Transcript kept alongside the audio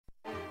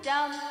Boom,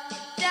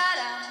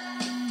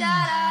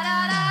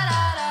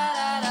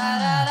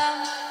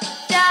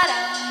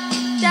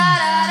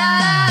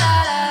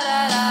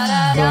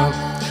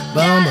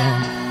 boom.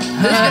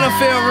 This is gonna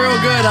feel real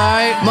good,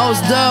 alright?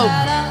 Most dope.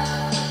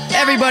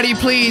 Everybody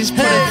please put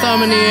a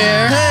thumb in the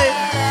air. Hey.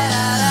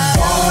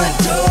 1,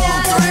 2,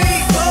 3,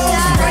 4.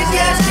 Some crazy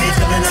ass kids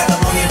come and knock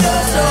up on your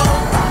door, so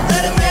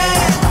let 'em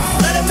in,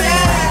 let 'em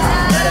in,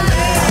 let 'em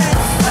in.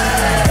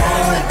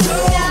 1,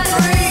 2,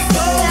 3,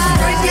 4. Some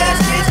crazy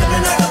ass kids come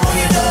and knock up on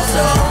your door,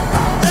 so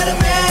let 'em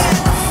in,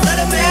 let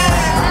 'em in,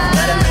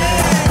 let 'em in.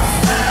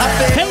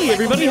 Hey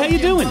everybody, how you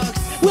doing?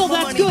 Well,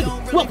 that's good.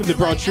 Welcome to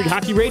Broad Street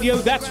Hockey Radio.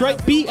 That's right,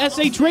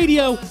 BSH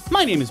Radio.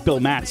 My name is Bill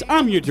Matz.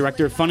 I'm your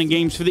director of fun and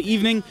games for the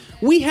evening.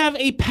 We have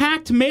a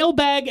packed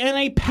mailbag and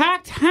a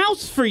packed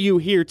house for you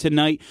here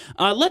tonight.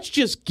 Let's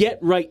just get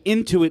right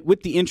into it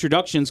with the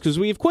introductions because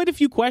we have quite a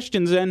few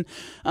questions and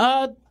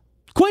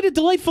quite a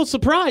delightful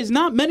surprise.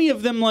 Not many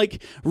of them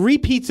like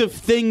repeats of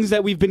things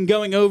that we've been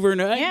going over.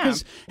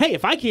 Because, hey,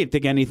 if I can't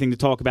think of anything to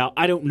talk about,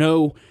 I don't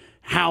know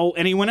how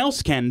anyone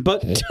else can,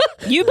 but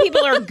you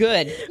people are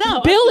good.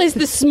 No, Bill is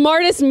the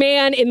smartest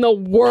man in the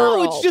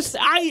world. No, it's just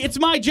it's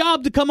my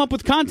job to come up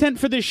with content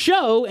for this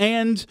show,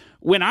 and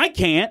when I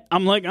can't,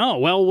 I'm like, oh,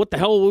 well, what the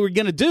hell are we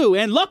going to do?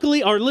 And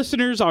luckily, our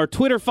listeners, our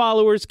Twitter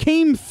followers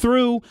came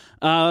through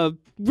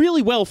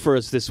really well for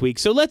us this week,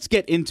 so let's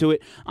get into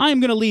it. I'm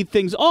going to lead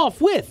things off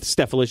with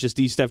Stephalicious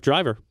D. Steph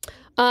Driver.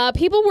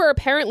 People were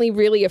apparently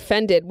really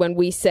offended when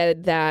we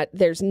said that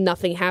there's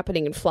nothing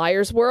happening in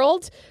Flyers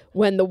world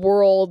when the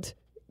worlds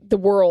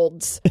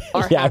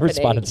are happening. I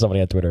responded to somebody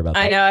on Twitter about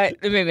that. I know.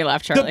 It made me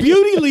laugh, Charlie. The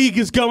Beauty League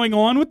is going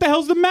on. What the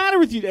hell's the matter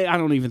with you? I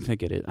don't even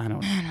think it is. I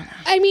don't know.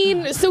 I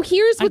mean, so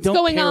here's what's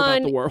going on.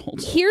 About the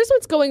world. Here's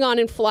what's going on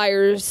in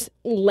Flyers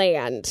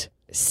land.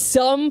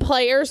 Some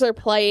players are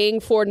playing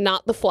for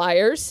not the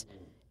Flyers,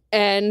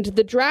 and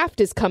the draft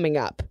is coming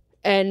up.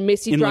 And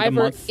Missy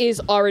Driver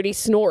is already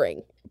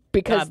snoring.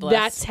 Because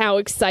that's how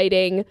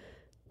exciting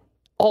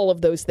all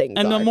of those things are.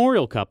 And the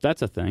Memorial Cup,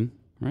 that's a thing,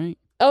 right?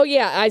 Oh,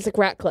 yeah, Isaac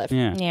Ratcliffe.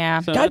 Yeah.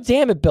 So God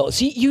damn it, Bill.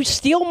 See, you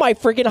steal my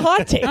freaking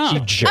hot take, you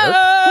jerk.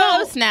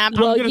 Oh, snap.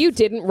 Well, you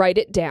didn't write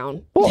it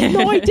down. Well,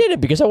 no, I didn't,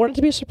 because I wanted it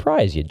to be a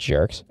surprise, you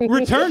jerks.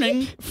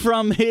 Returning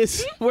from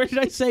his, where did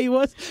I say he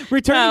was?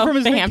 Returning from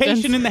his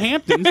vacation in the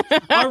Hamptons.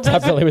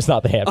 Definitely was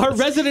not the Hamptons. Our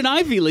resident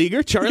Ivy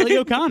Leaguer, Charlie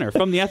O'Connor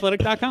from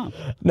theathletic.com.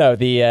 No,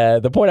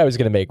 the point I was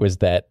going to make was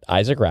that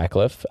Isaac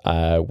Ratcliffe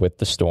with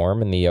the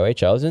Storm and the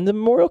OHL is in the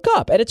Memorial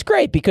Cup. And it's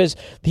great because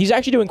he's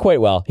actually doing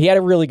quite well. He had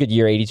a really good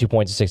year, 82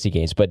 points in 60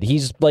 games, but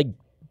he's like,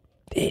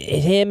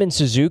 him and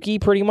Suzuki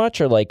pretty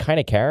much are like kind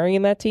of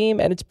carrying that team,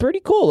 and it's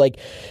pretty cool. Like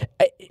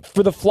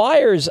for the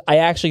Flyers, I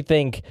actually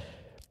think,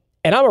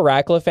 and I'm a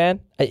Ratcliffe fan,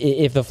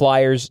 if the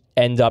Flyers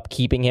end up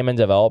keeping him and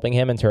developing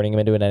him and turning him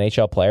into an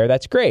NHL player,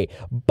 that's great.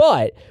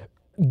 But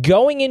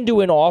going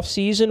into an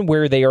offseason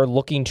where they are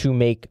looking to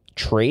make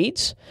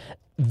trades,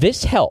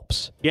 this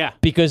helps. Yeah.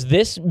 Because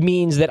this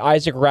means that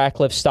Isaac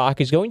Ratcliffe's stock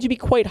is going to be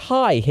quite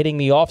high hitting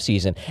the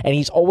offseason. And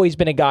he's always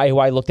been a guy who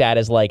I looked at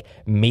as like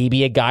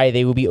maybe a guy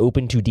they would be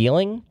open to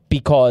dealing,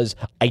 because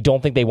I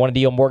don't think they want to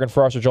deal Morgan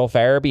Frost or Joel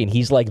Farabee, and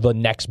he's like the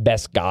next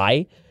best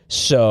guy.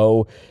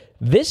 So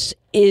this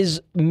is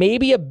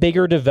maybe a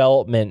bigger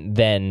development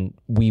than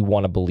we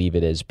want to believe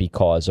it is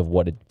because of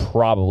what it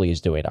probably is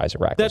doing to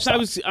Isaac Ratcliffe. I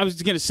was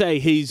going to say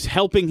he's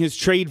helping his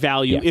trade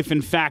value if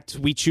in fact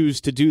we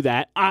choose to do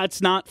that.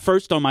 It's not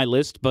first on my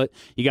list, but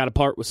you got to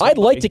part with somebody.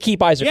 I'd like to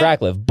keep Isaac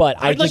Ratcliffe,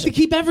 but I'd like to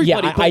keep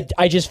everybody. Yeah,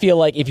 I just feel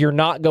like if you're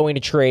not going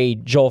to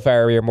trade Joel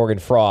Farabee or Morgan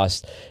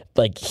Frost,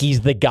 like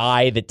he's the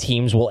guy that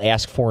teams will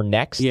ask for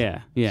next.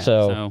 Yeah.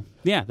 So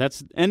yeah,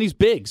 and he's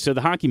big, so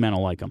the hockey men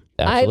will like him.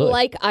 Absolutely. I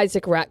like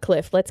Isaac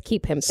Ratcliffe. Let's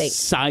keep him safe.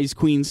 Size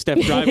queen Steph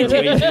Driver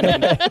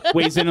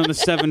weighs in on the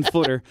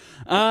 7-footer.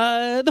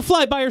 The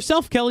fly by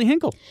herself, Kelly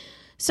Hinkle.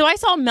 So I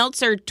saw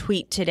Meltzer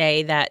tweet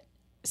today that,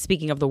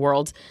 speaking of the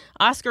world,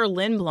 Oscar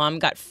Lindblom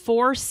got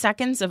 4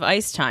 seconds of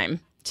ice time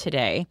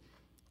today,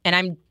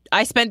 and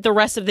I spent the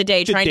rest of the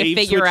day trying to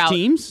figure out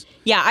teams.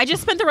 Yeah, I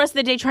just spent the rest of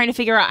the day trying to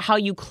figure out how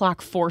you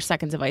clock 4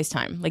 seconds of ice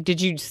time. Like, did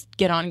you just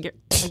get on and get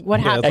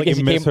what happened? It's like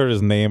he misheard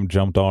his name,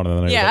 jumped on, and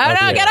then he was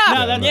like, I know, get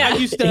up. No, I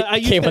used to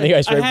came on the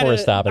ice right before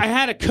stopping. I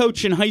had a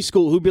coach in high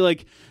school who'd be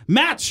like,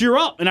 "Mats, you're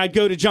up," and I'd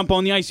go to jump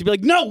on the ice. He'd be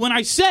like, "No, when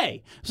I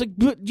say." I was like,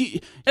 "But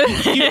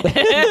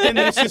and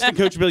the assistant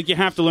coach would be like, "You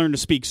have to learn to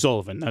speak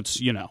Sullivan." That's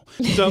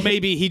So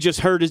maybe he just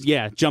heard his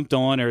jumped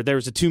on, or there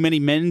was a too many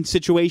men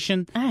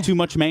situation, too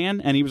much man,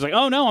 and he was like,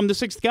 "Oh no, I'm the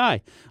 6th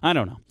guy." I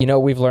don't know. You know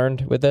what we've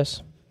learned with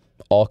this?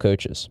 All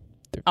coaches.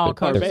 All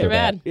coaches are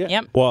bad. Yeah.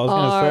 Yep. Well, I was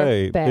going to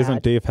say, bad.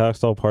 isn't Dave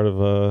Hackstall part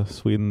of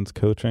Sweden's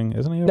coaching?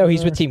 Isn't he? No,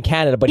 he's with Team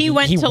Canada, but He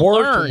went to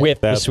worked learn.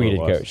 with the That's what it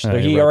Sweden was. coach. Yeah, So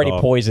he read already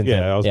off. poisoned him.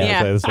 Yeah, I was going to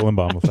say, this is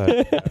Lindbaum with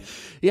that.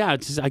 Yeah,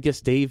 it's just, I guess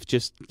Dave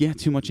just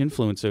too much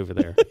influence over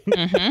there.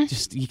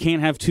 Just you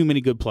can't have too many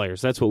good players.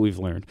 That's what we've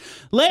learned.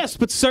 Last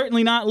but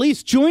certainly not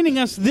least, joining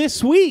us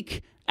this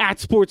week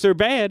at Sports Are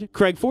Bad,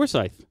 Craig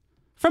Forsyth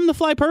from the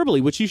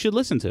Flyperbole, which you should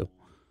listen to.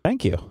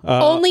 Thank you.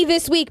 Only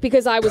this week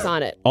because I was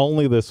on it.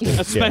 Only this week.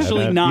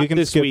 Especially and not you can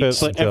this skip week, it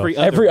but until-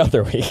 every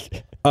Other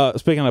week.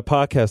 Speaking of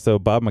podcasts, though,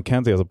 Bob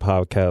McKenzie has a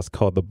podcast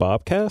called The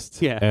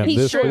Bobcast. Yeah. And He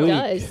this sure week,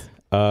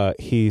 does.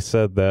 he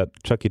said that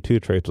Chucky Two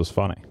Traits was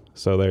funny.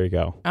 So there you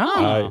go.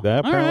 That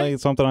apparently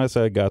something I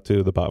said got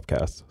to the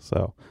podcast.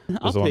 So I'll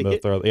just wanted take to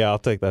it. throw. Yeah, I'll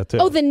take that too.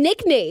 Oh, the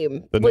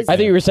nickname was. I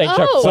think you were saying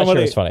Chuck Oh. Fletcher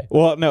was funny.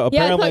 Well, no.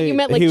 Yeah, I thought Apparently, you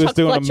meant, like, he was Chuck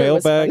doing Fletcher a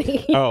was mailbag.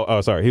 funny.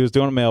 Oh, sorry. He was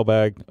doing a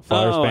mailbag.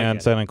 Flyers I fan get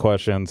it. sending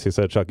questions. He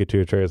said Chucky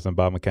Two Traits, and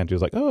Bob McKenzie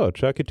was like, "Oh,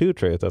 Chucky Two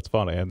Traits. That's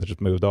funny," and just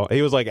moved on.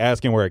 He was like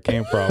asking where it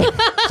came from.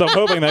 So I'm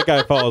hoping that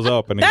guy follows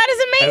up. And That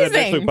is And then next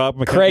amazing. week, Bob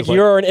McKenzie's Craig, like,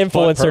 you're an "Fly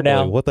influencer Hyperbole.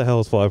 now." What the hell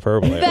is Fly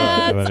Hyperbole? And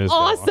then That's just go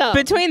on. awesome.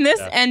 Between this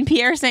and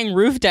Pierre saying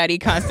Roof Daddy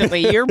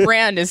constantly, your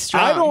brand is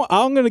strong.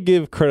 I'm going to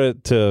give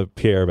credit to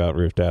Pierre about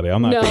Roof Daddy.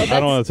 I'm not. No, I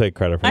don't want to take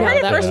credit for I that. heard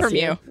it that first was from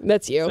you.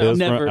 That's you. It was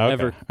Never, from-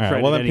 ever All right.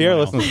 credit Well, then Pierre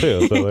anyone listens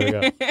too. So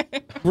there you go.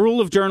 Rule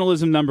of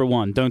journalism number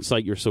 1: don't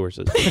cite your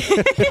sources.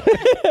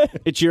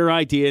 It's your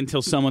idea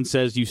until someone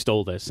says you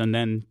stole this, and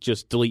then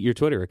just delete your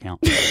Twitter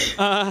account.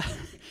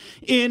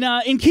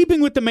 In keeping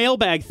with the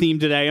mailbag theme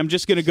today, I'm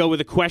just going to go with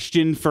a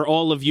question for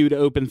all of you to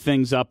open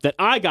things up that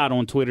I got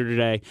on Twitter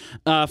today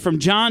from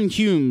John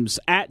Humes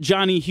at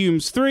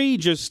JohnnyHumes3.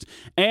 Just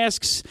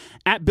asks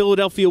at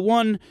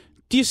Philadelphia1.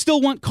 Do you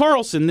still want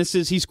Carlson?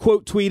 He's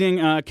quote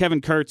tweeting Kevin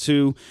Kurtz,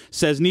 who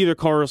says neither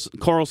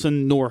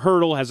Carlson nor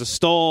Hurdle has a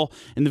stall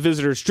in the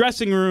visitors'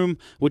 dressing room,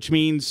 which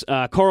means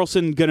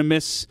Carlson going to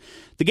miss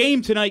the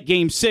game tonight,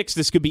 Game 6.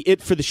 This could be it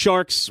for the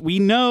Sharks. We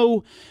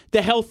know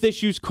the health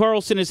issues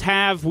Carlson has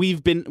had.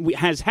 We've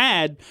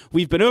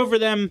been over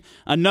them.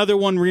 Another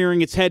one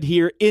rearing its head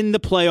here in the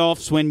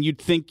playoffs when you'd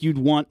think you'd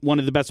want one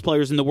of the best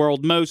players in the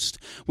world most.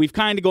 We've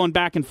kind of gone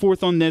back and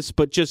forth on this,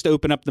 but just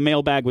open up the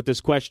mailbag with this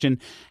question.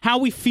 How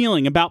are we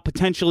feeling about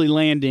potentially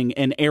landing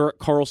an Erik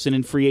Karlsson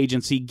in free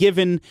agency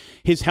given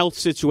his health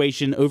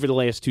situation over the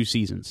last 2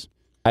 seasons?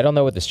 I don't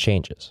know what this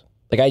changes.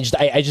 Like I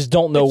just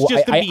don't know. It's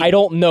just a I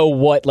don't know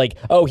what, like,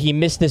 oh, he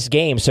missed this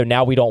game, so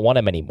now we don't want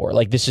him anymore.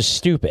 Like, this is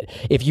stupid.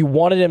 If you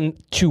wanted him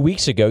 2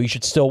 weeks ago, you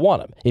should still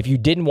want him. If you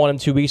didn't want him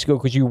 2 weeks ago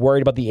because you were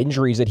worried about the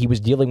injuries that he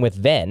was dealing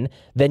with then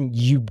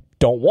you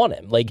don't want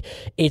him. Like,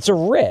 it's a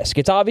risk.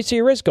 It's obviously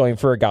a risk going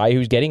for a guy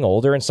who's getting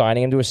older and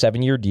signing him to a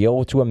 7-year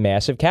deal to a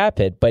massive cap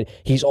hit, but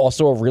he's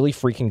also a really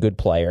freaking good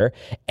player,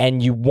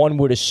 and one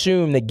would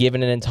assume that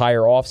given an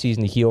entire offseason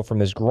to heal from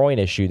this groin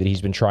issue that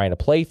he's been trying to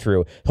play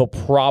through, he'll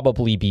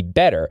probably be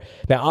better.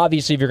 Now,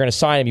 obviously, if you're going to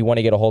sign him, you want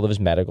to get a hold of his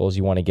medicals,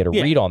 you want to get a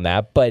read on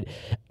that, but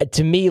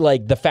to me,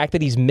 like, the fact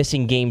that he's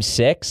missing Game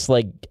 6,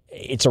 like,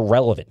 it's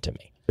irrelevant to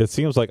me. It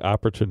seems like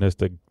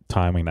opportunistic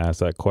timing to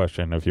ask that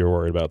question if you're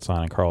worried about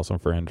signing Carlson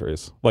for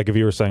injuries. Like if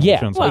you were saying, you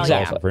shouldn't sign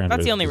Carlson for injuries.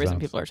 That's the only reason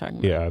because people are talking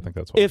about it. Yeah, I think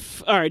that's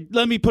why. All right,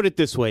 let me put it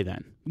this way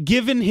then.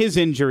 Given his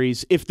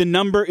injuries, if the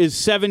number is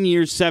 7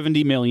 years,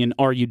 $70 million,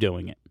 are you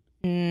doing it?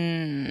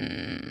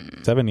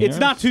 7 years? It's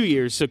not 2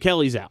 years, so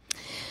Kelly's out.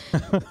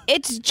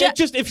 It's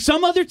Just if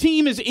some other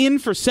team is in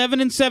for 7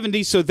 and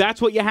 70, so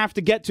that's what you have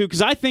to get to,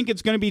 because I think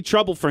it's going to be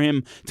trouble for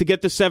him to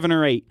get to 7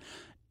 or 8.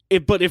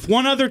 But if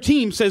one other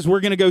team says we're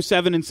going to go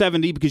 7 and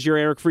 70 because you're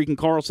Erik freaking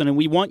Karlsson and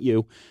we want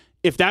you,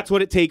 if that's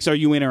what it takes, are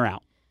you in or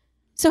out?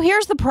 So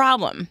here's the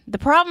problem. The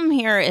problem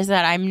here is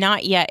that I'm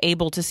not yet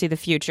able to see the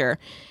future.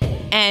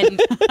 And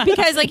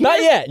because like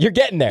Not yet. You're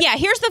getting there. Yeah,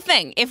 here's the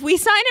thing. If we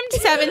sign him to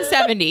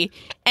 770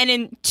 and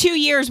in 2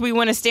 years we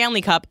win a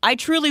Stanley Cup, I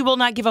truly will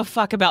not give a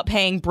fuck about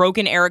paying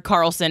broken Erik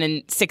Karlsson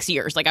in 6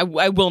 years. Like I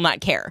will not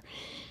care.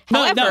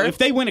 However, No, if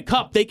they win a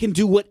cup, they can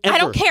do whatever. I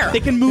don't care. They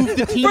can move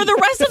the team for the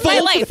rest of my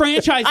fold life. the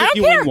franchise I if don't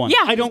you care. win one. Yeah.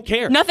 I don't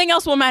care. Nothing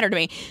else will matter to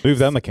me. Move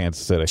them to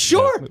Kansas City.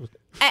 Sure.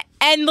 Yeah.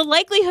 And the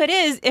likelihood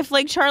is, if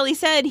like Charlie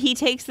said, he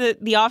takes the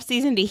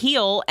offseason to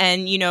heal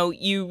and,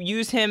 you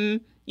use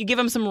him, you give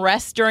him some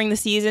rest during the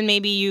season,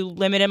 maybe you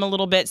limit him a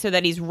little bit so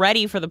that he's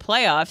ready for the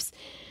playoffs.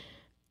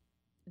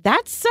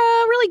 That's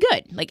really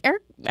good. Like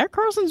Erik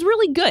Karlsson's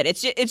really good.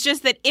 It's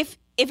just that if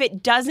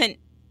it doesn't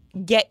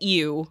get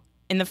you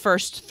in the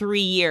first 3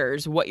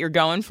 years what you're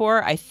going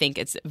for, I think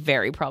it's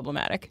very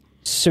problematic.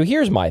 So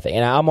here's my thing,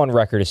 and I'm on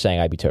record as saying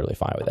I'd be totally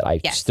fine with it. I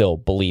still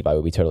believe I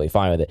would be totally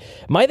fine with it.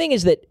 My thing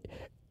is that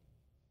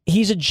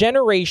he's a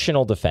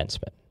generational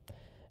defenseman.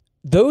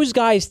 Those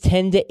guys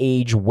tend to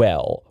age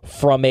well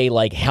from a,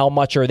 like, how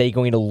much are they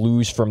going to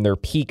lose from their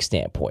peak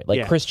standpoint.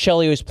 Like, Chris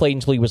Chelios played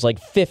until he was,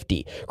 like,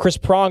 50. Chris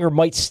Pronger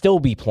might still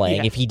be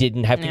playing if he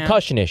didn't have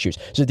concussion issues.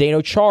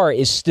 Zdeno Chara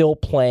is still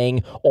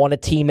playing on a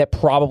team that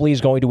probably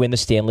is going to win the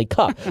Stanley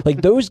Cup.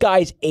 Like, those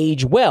guys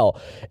age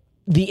well.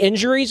 The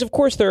injuries, of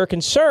course, they're a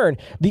concern.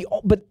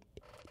 But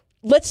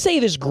let's say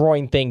this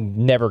groin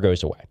thing never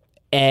goes away.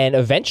 And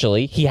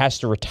eventually, he has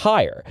to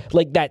retire.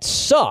 Like, that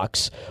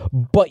sucks,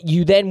 but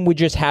you then would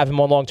just have him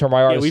on long-term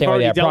IR. We've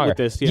already dealt with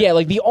this. Yeah,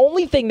 like, the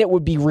only thing that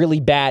would be really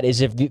bad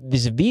is if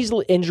these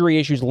injury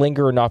issues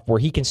linger enough where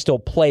he can still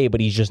play, but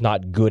he's just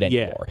not good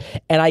anymore.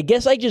 And I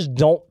guess I just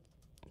don't...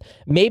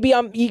 Maybe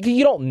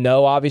you don't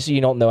know. Obviously,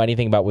 you don't know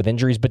anything about with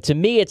injuries, but to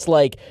me, it's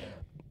like,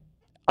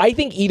 I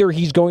think either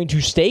he's going to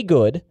stay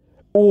good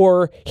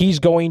or he's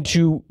going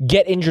to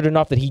get injured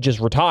enough that he just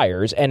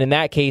retires. And in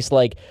that case,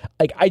 like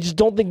I just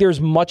don't think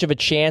there's much of a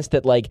chance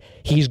that like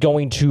he's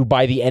going to,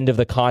 by the end of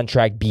the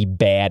contract, be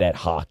bad at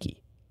hockey.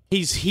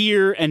 He's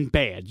here and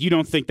bad. You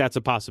don't think that's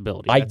a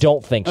possibility? I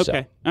don't think so.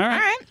 Okay. All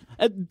right.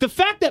 The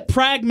fact that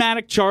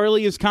pragmatic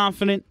Charlie is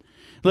confident,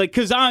 like,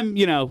 because I'm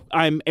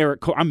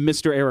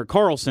Mr. Eric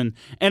Carlson,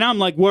 and I'm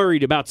like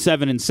worried about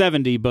 7 and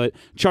 70, but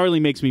Charlie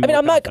makes me. I mean, more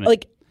I'm confident. not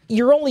like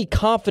you're only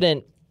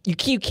confident. You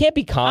can't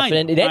be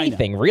confident in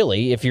anything,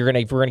 really, if we're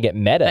gonna get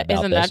meta about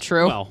Isn't this. that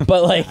true? Well,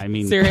 But like, I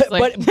mean, Seriously.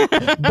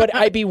 but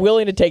I'd be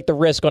willing to take the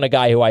risk on a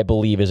guy who I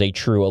believe is a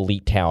true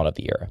elite talent of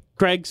the era.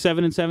 Craig,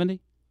 7 and 70.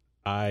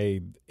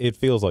 It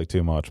feels like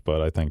too much,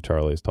 but I think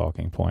Charlie's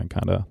talking point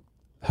kind of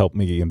helped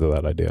me into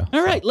that idea.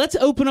 All right, let's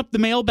open up the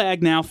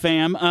mailbag now,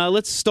 fam.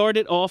 Let's start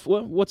it off.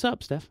 What's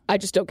up, Steph? I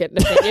just don't get an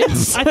opinion.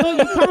 I thought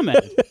you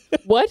commented.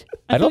 What?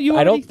 I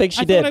don't think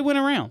she I did. thought I went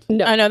around.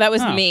 No. I know that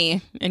was Oh.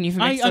 me, and you've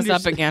I mixed us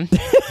up again.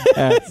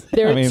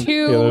 There are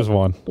two there's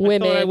one.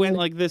 women. I thought I went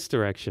like this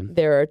direction.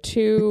 There are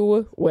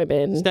two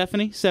women.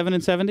 Stephanie, 7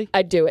 and 70.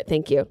 I'd do it.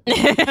 Thank you.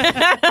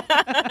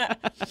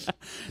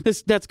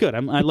 That's good. I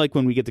like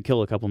when we get to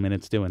kill a couple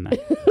minutes doing that.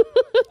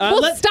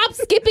 Well, stop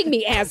skipping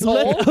me,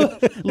 asshole.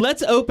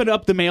 Let's open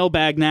up the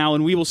mailbag now,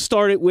 and we will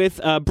start it with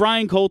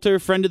Brian Coulter,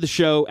 friend of the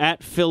show,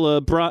 at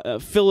Phila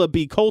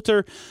B.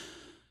 Coulter.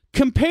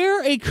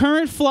 Compare a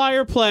current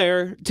Flyer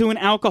player to an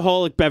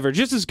alcoholic beverage.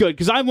 This is good,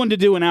 because I wanted to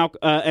do an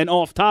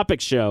off-topic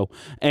show,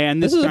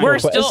 and this is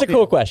This is a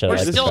cool question. I We're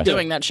like this still question.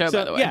 doing that show,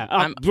 by the way. Yeah,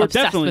 I'm we're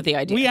obsessed definitely with the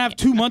idea. We have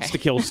 2 months to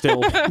kill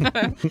still.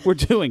 We're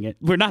doing it.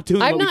 We're not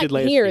doing I'm what we did not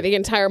last here year. the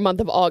entire month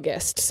of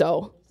August,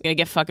 so It's gonna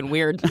get fucking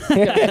weird.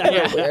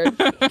 it's weird.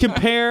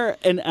 Compare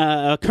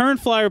a current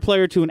Flyer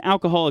player to an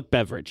alcoholic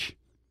beverage.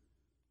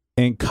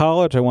 In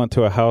college, I went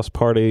to a house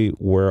party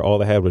where all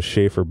they had was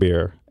Schaefer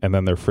beer, and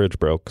then their fridge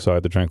broke, so I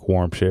had to drink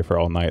warm Schaefer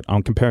all night.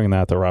 I'm comparing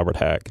that to Robert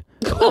Hack.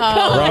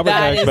 Robert that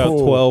Hack's is- about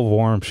 12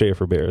 warm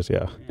Schaefer beers,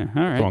 yeah. Yeah,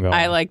 all right.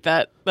 I like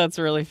that. That's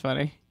really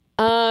funny.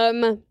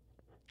 Gin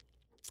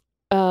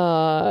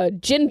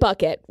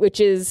bucket, which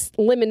is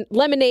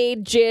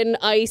lemonade, gin,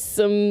 ice,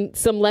 some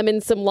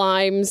lemon, some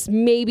limes,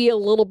 maybe a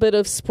little bit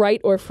of Sprite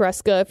or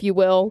Fresca, if you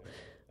will.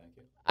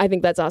 I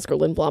think that's Oscar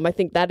Lindblom. I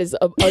think that is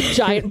a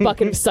giant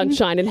bucket of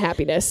sunshine and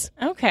happiness.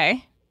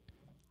 Okay.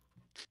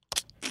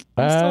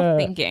 I'm still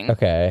thinking.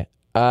 Okay.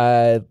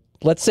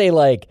 Let's say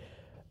like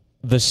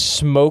the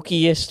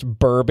smokiest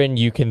bourbon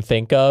you can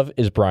think of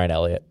is Brian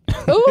Elliott.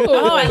 Ooh,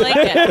 I like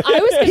it. I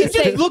was going to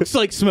say. It looks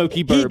like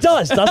smoky bourbon. He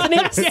does, doesn't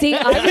he? See,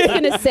 I was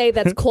going to say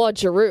that's Claude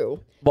Giroux.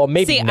 Well,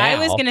 maybe See, now. I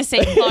was gonna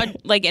say Claude,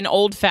 like an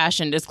old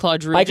fashioned is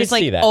Claude Giroux. I could Just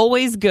like see that.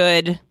 always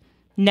good,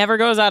 never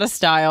goes out of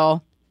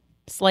style,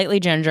 slightly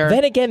ginger.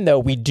 Then again, though,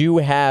 we do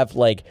have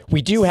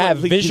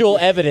visual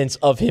evidence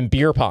of him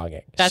beer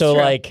ponging. That's so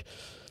true. like,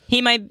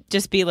 He might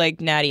just be like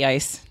Natty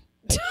Ice.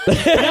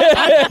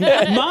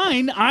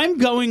 Mine, I'm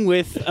going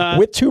with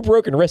 2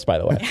 broken wrists, by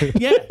the way.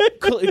 yeah.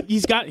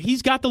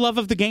 He's got the love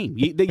of the game.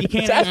 You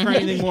can't ask for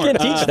anything more. You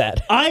can't teach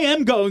that. I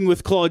am going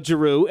with Claude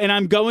Giroux, and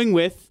I'm going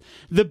with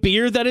the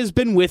beer that has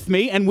been with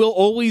me and will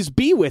always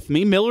be with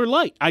me, Miller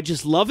Lite. I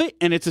just love it,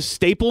 and it's a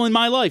staple in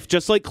my life.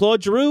 Just like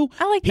Claude Giroux,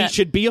 I like that. He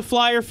should be a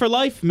Flyer for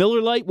life.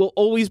 Miller Lite will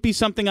always be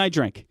something I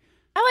drink.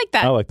 I like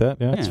that. I like that,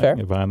 yeah. That's fair.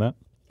 You find that?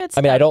 Good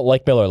I mean, I don't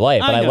like Miller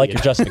Lite, but I I know like you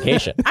your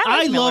justification.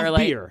 I like Miller love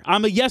Lite. beer.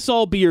 I'm a yes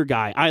all beer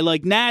guy. I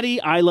like Natty.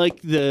 I like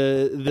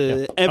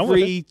the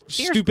every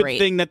stupid great.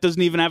 thing that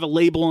doesn't even have a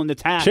label on the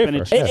tap, and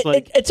it's Schaefer. just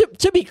like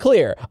To be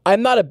clear,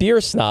 I'm not a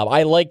beer snob.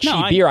 I like cheap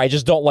No, beer. I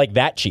just don't like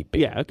that cheap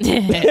beer. yeah.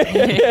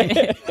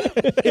 Okay.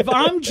 If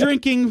I'm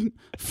drinking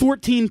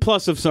 14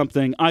 plus of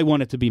something, I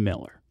want it to be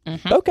Miller.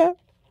 Okay.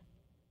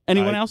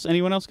 Anyone else?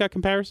 Anyone else got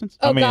comparisons?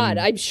 Oh, I mean, God,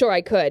 I'm sure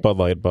I could. Bud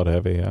Light, Bud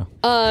Heavy, yeah.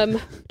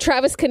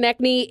 Travis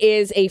Konechny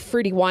is a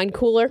fruity wine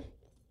cooler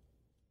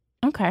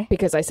Okay.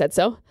 because I said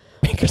so.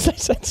 Because I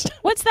said so.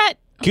 What's that?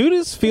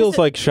 Goudas feels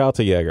like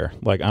shots of Jäger.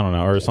 Like, I don't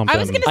know, or something. I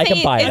was gonna I say,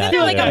 can buy isn't that.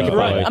 there like Yeah, I can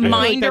buy a it. I feel like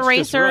mind that's just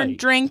eraser right.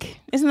 drink?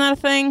 Isn't that a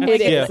thing?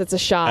 It is. Yeah. It's a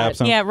shot.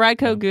 Absinthe. Yeah,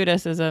 Radko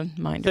Gudas is a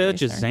mind That's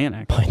just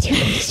eraser.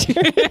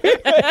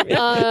 Xanax.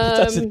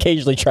 Does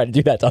occasionally try to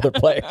do that to other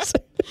players.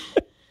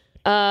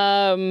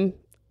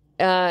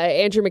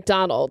 Andrew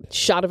McDonald,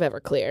 shot of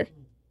Everclear.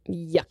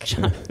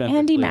 Yuck.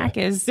 Andy Mack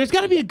is There's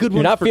got to be a good You're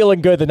one. not for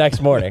feeling good the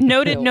next morning.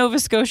 noted Nova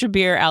Scotia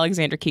beer.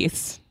 Alexander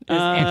Keith's is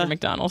Andrew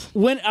McDonald.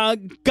 when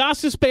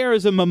Gossip Bear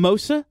is a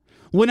mimosa.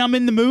 When I'm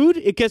in the mood,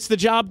 it gets the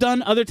job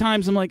done. Other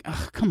times, I'm like,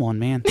 oh, come on,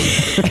 man.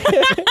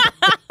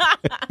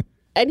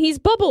 And he's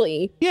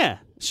bubbly. Yeah,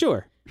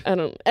 sure.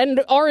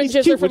 And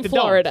oranges cute are from with the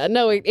Florida.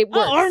 No, it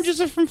works. Oh, oranges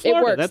are from Florida.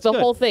 It works. That's The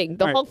good. whole thing.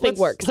 The All right, whole thing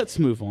works. Let's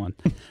move on.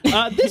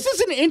 This is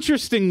an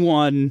interesting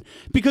one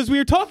because we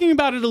were talking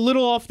about it a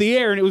little off the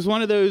air, and it was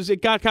one of those.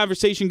 It got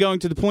conversation going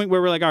to the point where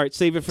we're like, all right,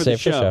 save it for the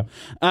show.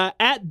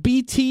 At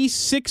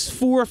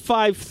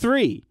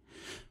BT6453,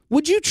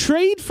 would you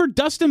trade for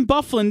Dustin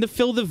Byfuglien to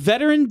fill the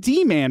veteran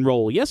D-man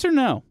role? Yes or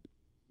no?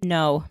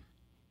 No.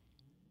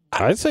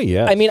 I'd say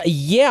yes. I mean,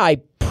 yeah, I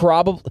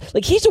probably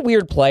like he's a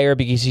weird player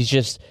because he's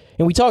just.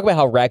 And we talk about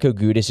how Radko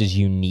Gudas is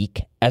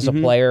unique as a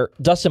player.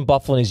 Dustin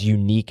Byfuglien is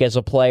unique as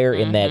a player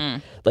in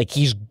that, like,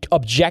 he's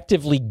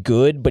objectively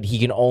good, but he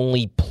can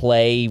only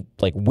play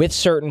like with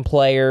certain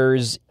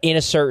players in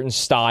a certain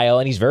style,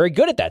 and he's very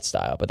good at that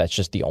style. But that's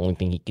just the only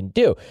thing he can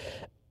do.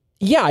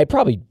 Yeah, I'd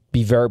probably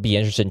be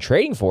interested in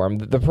trading for him.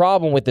 The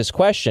problem with this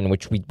question,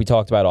 which we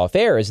talked about off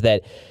air, is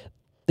that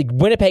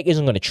Winnipeg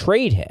isn't going to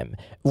trade him.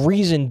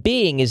 Reason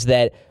being is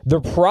that they're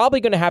probably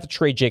going to have to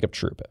trade Jacob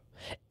Trouba.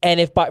 And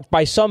if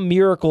by some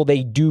miracle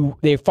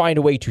they find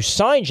a way to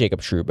sign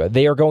Jacob Trouba,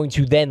 they are going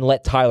to then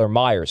let Tyler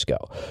Myers go.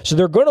 So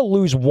they're going to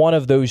lose one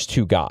of those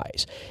two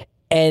guys.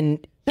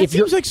 And that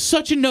seems like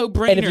such a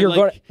no-brainer. And if you're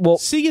going,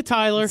 see you,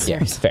 Tyler.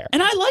 Yeah, fair.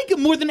 And I like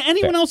him more than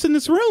anyone else in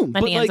this room.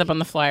 And he ends up on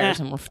the Flyers.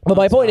 And but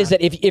my point is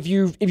that if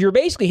you're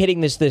basically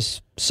hitting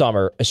this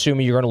summer,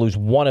 assuming you're going to lose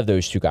one of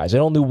those two guys, I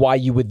don't know why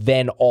you would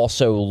then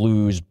also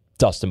lose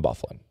Dustin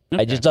Byfuglien.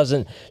 Okay. It just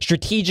doesn't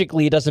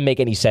strategically. It doesn't make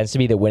any sense to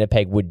me that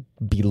Winnipeg would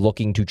be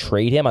looking to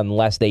trade him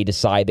unless they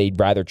decide they'd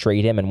rather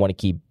trade him and want to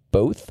keep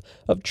both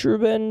of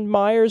Trouba and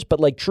Myers. But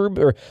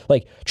Trouba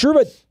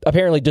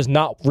apparently does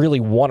not really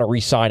want to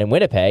re-sign in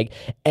Winnipeg,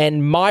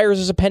 and Myers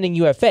is a pending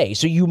UFA.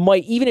 So you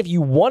might, even if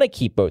you want to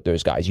keep both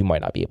those guys, you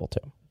might not be able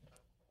to.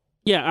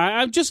 Yeah,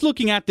 I'm just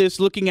looking at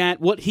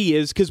what he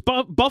is, because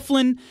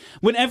Byfuglien,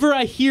 whenever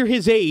I hear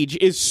his age,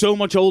 is so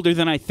much older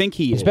than I think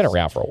he is. He's been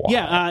around for a while.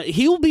 Yeah,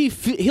 he'll be.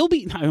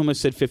 I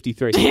almost said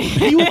 53.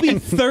 He will be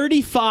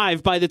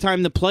 35 by the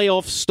time the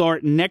playoffs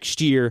start next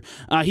year.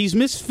 He's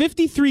missed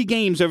 53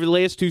 games over the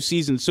last two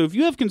seasons. So if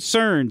you have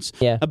concerns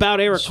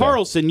about Erik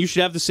Karlsson, you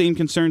should have the same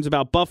concerns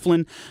about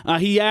Byfuglien.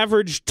 He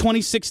averaged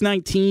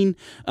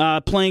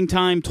 26-19 playing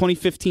time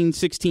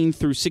 2015-16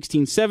 through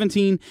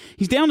 16-17.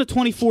 He's down to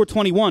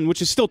 24-21.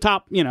 Which is still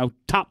top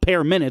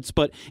pair minutes,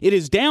 but it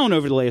is down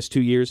over the last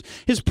 2 years.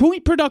 His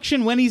point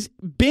production when he's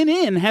been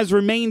in has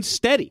remained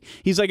steady.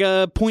 He's like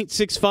a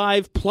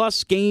 .65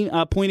 plus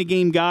point a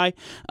game guy.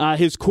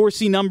 His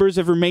Corsi numbers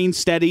have remained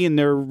steady, and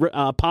they're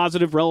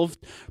positive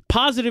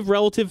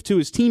relative to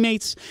his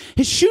teammates.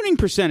 His shooting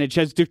percentage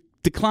has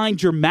declined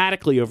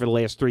dramatically over the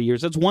last 3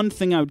 years. That's one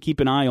thing I would keep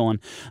an eye on.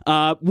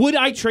 Would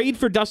I trade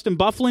for Dustin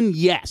Byfuglien?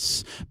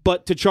 Yes,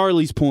 but to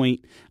Charlie's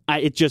point,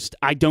 I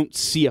don't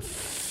see a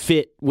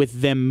fit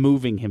with them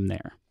moving him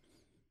there.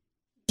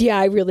 Yeah,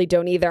 I really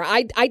don't either.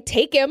 I'd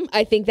take him.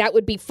 I think that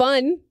would be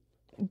fun,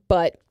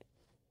 but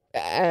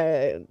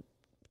I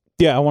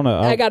want to.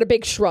 I got a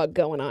big shrug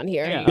going on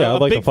here. Yeah, I'd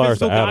like the Flyers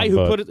to add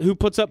him, who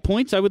puts up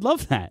points. I would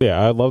love that.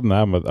 Yeah, I'd love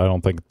him, but I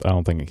don't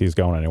think he's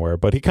going anywhere.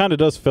 But he kind of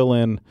does fill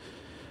in.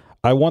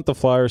 I want the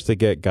Flyers to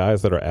get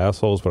guys that are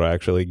assholes but are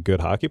actually good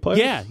hockey players.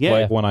 Yeah.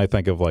 Like when I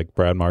think of like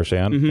Brad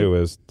Marchand, who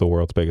is the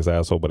world's biggest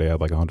asshole, but he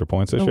had like 100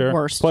 points this year.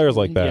 Worst. Players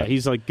like that. Yeah,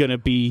 he's like going to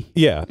be.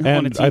 Yeah,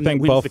 and I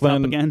think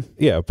Byfuglien.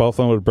 Yeah,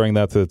 Byfuglien would bring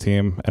that to the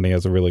team, and he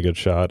has a really good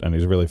shot, and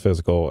he's really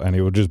physical, and he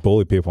would just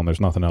bully people, and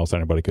there's nothing else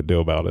anybody could do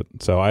about it.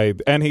 So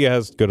and he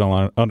has good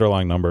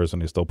underlying numbers,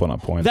 and he's still putting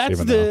up points.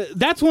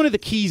 That's one of the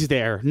keys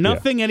there.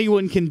 Nothing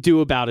anyone can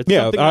do about it.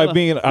 Yeah, go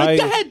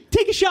ahead,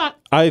 take a shot.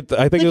 I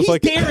think it was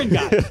like daring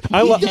guy.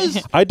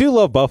 I do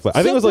love Byfuglien.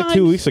 I think it was like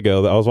 2 weeks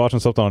ago that I was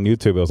watching something on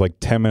YouTube. It was like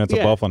 10 minutes of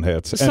Byfuglien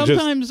hits.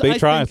 And they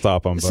try and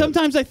stop him. But.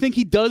 Sometimes I think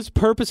he does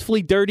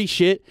purposefully dirty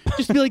shit.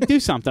 Just be like, do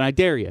something. I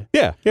dare you.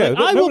 Yeah.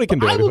 Nobody can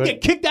do it. I will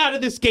get kicked out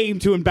of this game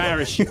to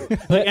embarrass you.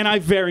 And I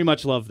very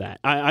much love that.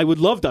 I would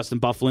love Dustin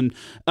Byfuglien.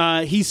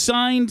 He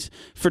signed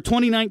for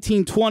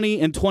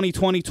 2019-20 and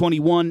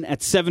 2020-21 at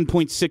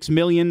 $7.6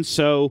 million.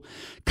 So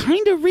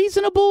kind of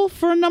reasonable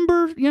for a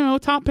number,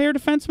 top pair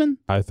defenseman.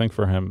 I think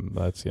for him,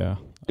 that's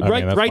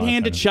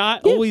right-handed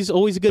shot, always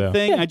a good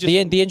thing.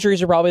 Yeah. The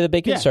injuries are probably the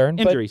big concern,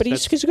 but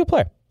he's a good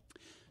player.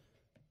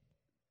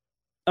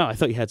 Oh, I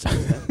thought you had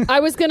something. I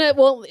was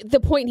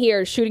the point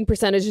here, shooting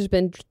percentage has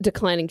been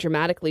declining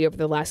dramatically over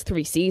the last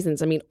 3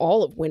 seasons. I mean,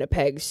 all of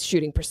Winnipeg's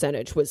shooting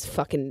percentage was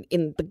fucking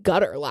in the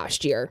gutter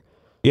last year.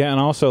 Yeah,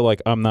 and also,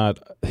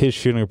 his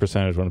shooting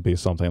percentage wouldn't be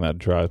something that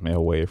drives me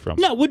away from.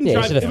 No, it wouldn't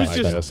drive me. It was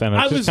just, and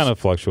it just kind of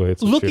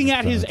fluctuates. Looking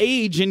at his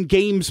age and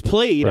games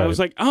played, I was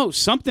like, oh,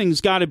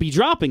 something's got to be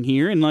dropping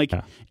here. And,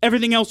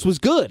 everything else was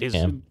good. His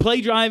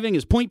play driving,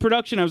 his point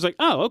production, I was like,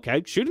 oh,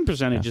 okay, shooting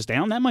percentage is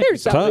down. That might be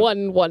something.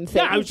 There's one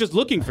thing. Yeah, I was just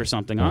looking for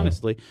something,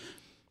 honestly.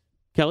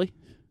 Kelly?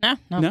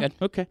 No, good.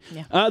 Okay.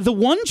 Yeah. The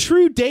one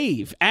true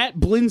Dave at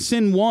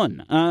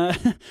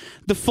Blinson1.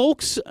 The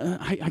folks,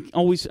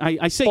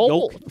 I say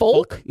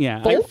Folk?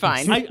 Yeah. They're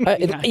fine.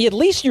 At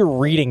least you're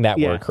reading that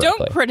word correctly.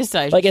 Don't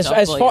criticize yourself,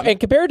 as far and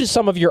compared to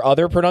some of your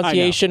other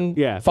pronunciation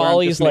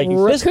follies,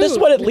 this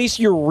one at least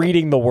you're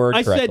reading the word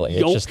correctly. I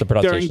said it's just the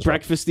pronunciation during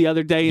breakfast the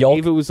other day, and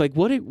Ava was like,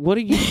 "What are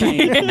you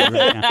saying?" right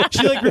now?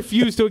 She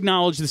refused to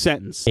acknowledge the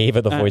sentence.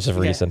 Ava, the voice of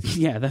reason.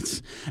 Yeah,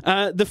 that's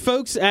the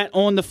folks at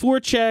On the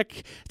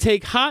Forecheck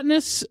take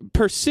hotness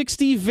per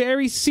 60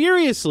 very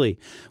seriously.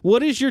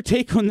 What is your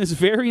take on this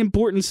very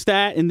important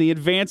stat in the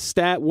advanced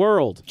stat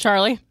world?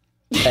 Charlie?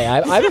 Hey,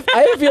 I have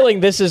a feeling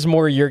this is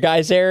more your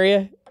guys'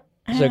 area,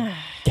 so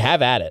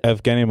have at it.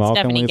 Evgeny Malkin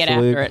Stephanie, leads get the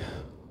after league. it.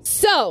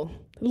 So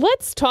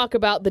let's talk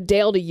about the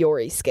Dale to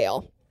Yori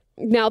scale.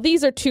 Now,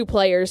 these are two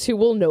players who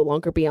will no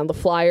longer be on the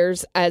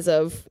Flyers as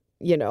of,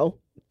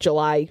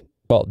 July.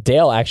 Well,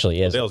 Dale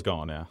actually is. Dale's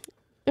gone, yeah.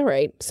 All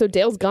right. So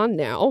Dale's gone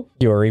now.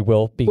 Yuri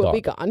will be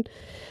gone.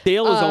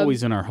 Dale is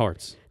always in our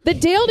hearts. The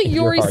Dale to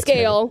Yuri heart's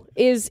scale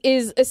is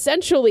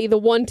essentially the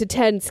 1 to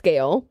 10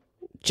 scale,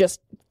 just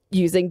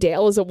using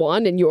Dale as a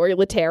 1 and Yori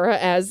Laterra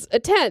as a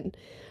 10.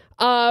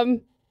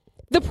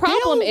 The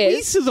problem Dale is...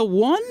 Weiss is a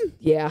 1?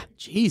 Yeah.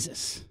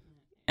 Jesus.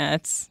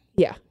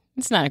 Yeah,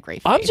 it's not a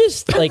great I'm face.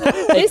 just like...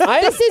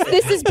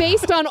 This is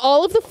based on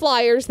all of the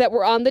Flyers that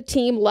were on the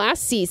team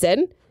last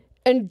season.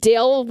 And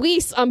Dale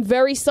Weiss, I'm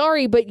very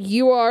sorry, but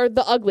you are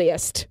the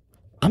ugliest.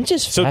 I'm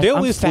just... So Dale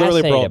I'm Weiss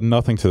literally brought fascinated.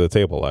 nothing to the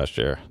table last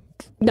year.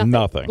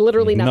 Nothing.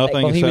 Literally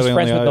nothing. Well, he was exciting on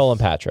friends the with ice. Nolan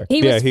Patrick.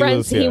 He was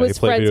friends. He was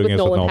played friends video with games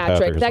Nolan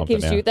Patrick. or That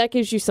gives something, that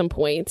gives you some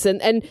points, and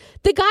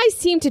the guys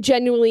seem to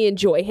genuinely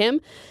enjoy him.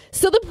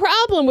 So the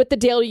problem with the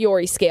Dale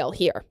Yori scale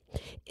here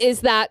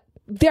is that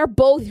they're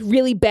both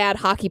really bad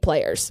hockey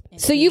players.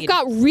 Indeed. So you've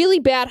got really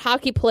bad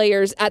hockey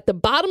players at the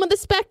bottom of the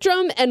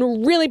spectrum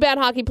and really bad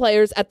hockey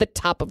players at the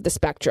top of the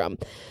spectrum.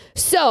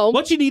 So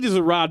What you need is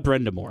a Rod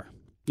Brendamore.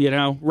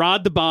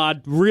 Rod the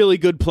Bod, really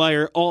good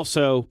player.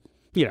 Also,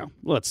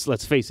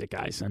 let's face it,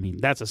 guys. I mean,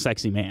 that's a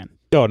sexy man.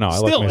 Oh, no, I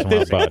Still, like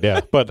Mason Rod,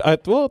 yeah. But,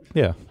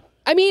 yeah.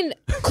 I mean,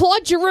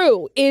 Claude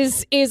Giroux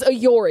is a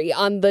Yori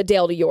on the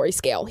Dale to Yori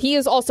scale. He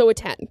is also a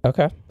 10.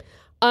 Okay.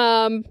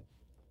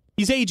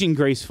 He's aging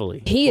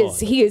gracefully. He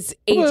is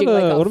aging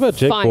like a what about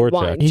Jake fine Voracek?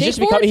 wine. He's Jake just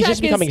becoming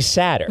Voracek is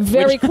sadder.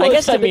 very Which, close I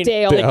guess, to I the mean,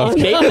 Dale.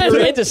 okay, you're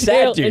into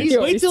sad dudes.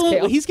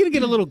 He's going to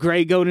get a little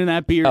gray going in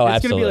that beard. Oh, it's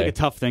going to be absolutely. like a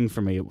tough thing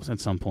for me at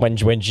some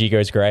point. When G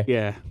goes gray.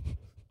 Yeah.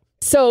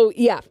 So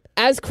yeah,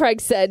 as Craig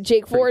said,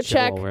 Jake Great show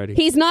Voracek, already.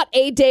 he's not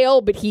a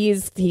Dale, but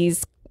he's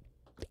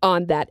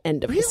on that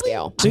end of the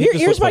scale. So He just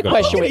here's looks my like a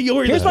question.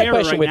 bum. Here's my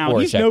question with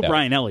Voracek. He's no though.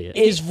 Brian Elliott.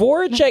 Is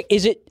Voracek,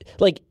 is it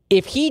like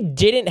if he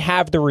didn't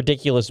have the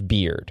ridiculous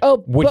beard,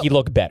 would he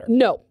look better?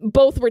 No,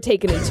 both were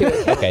taken into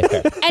account. Okay,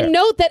 fair. And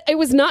note that it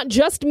was not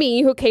just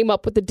me who came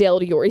up with the Dale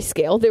to Yori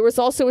scale. There was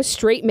also a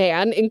straight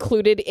man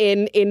included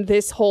in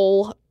this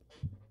whole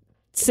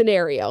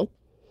scenario.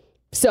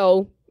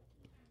 So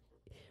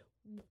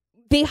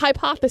the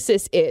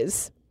hypothesis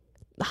is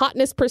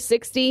hotness per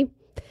 60.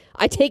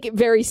 I take it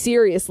very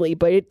seriously,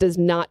 but it does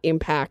not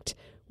impact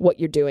what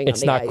you're doing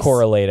It's on the not ice.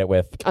 correlated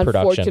with production.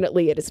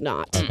 Unfortunately, it is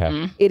not.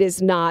 Okay. It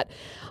is not.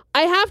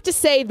 I have to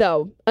say,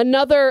 though,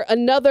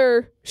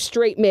 another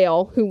straight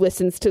male who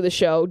listens to the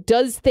show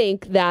does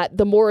think that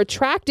the more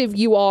attractive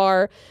you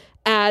are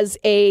as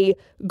a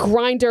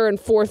grinder and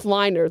fourth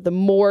liner, the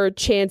more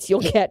chance you'll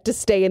get to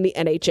stay in the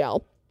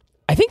NHL.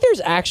 I think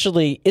there's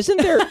actually isn't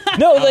there Ryan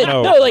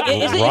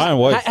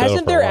White said it hasn't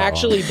for there a while.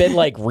 actually been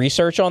like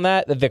research on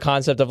that the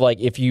concept of like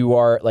if you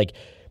are like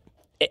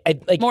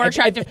More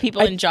attractive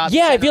people in jobs.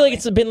 Yeah, I feel like generally.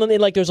 it's been in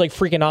like those like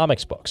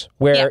Freakonomics books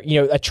where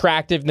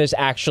attractiveness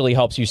actually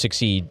helps you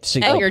succeed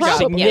At your job,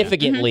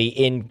 significantly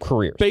in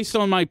careers. Based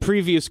on my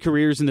previous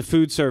careers in the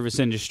food service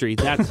industry,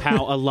 that's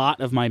how a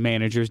lot of my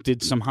managers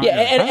did some hiring. Yeah,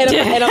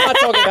 and I'm not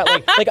talking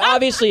about like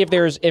obviously if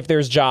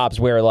there's jobs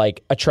where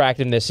like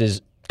attractiveness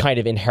is kind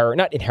of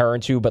not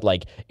inherent to, but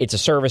like it's a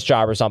service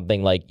job or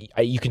something, like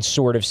you can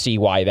sort of see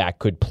why that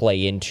could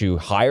play into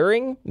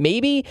hiring,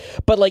 maybe.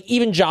 But like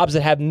even jobs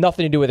that have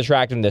nothing to do with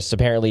attractiveness,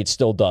 apparently it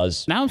still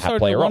does Now I'm starting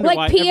play a to role. wonder why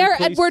Like Pierre every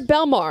place- Edward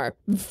Belmar,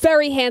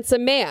 very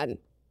handsome man,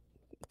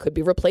 could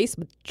be replaced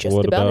with just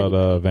What about about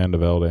anything. Van de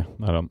Velde?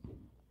 I don't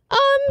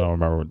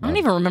remember. I don't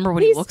even remember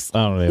what he looks like.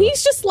 I don't even.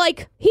 He's just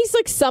like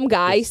some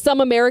guy, some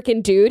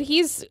American dude.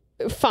 He's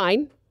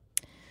fine.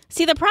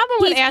 See, the problem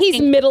with He's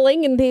asking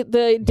middling in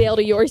the Dale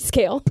to Yori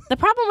scale. the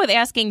problem with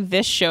asking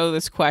this show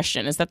this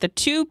question is that the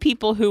two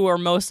people who are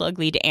most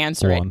likely to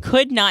answer One. it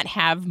could not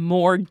have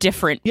more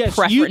different Yes,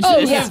 preferences. you Oh,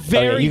 yeah. have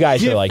very you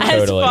guys are like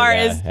as totally far yeah,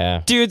 as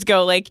yeah. dudes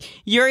go, like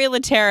Yuri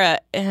Laterra,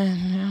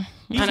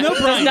 He's does no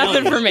Brian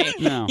nothing for Elliott.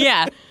 me. No.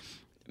 Yeah.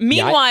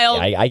 Meanwhile,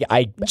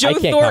 I Joe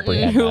can't Thornton,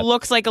 comprehend who that.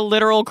 looks like a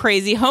literal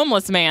crazy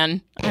homeless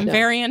man, I'm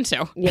very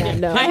into. Yeah,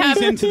 no. I have-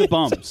 He's into the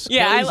bums.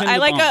 Yeah, Kelly's I into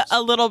like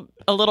bums.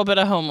 a little bit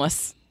of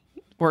homeless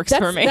works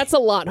for me. That's a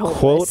lot homeless.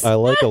 Quote, I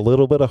like a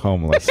little bit of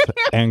homeless.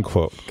 End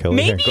quote. Kelly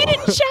Maybe you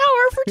Hinkle. didn't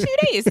shower for 2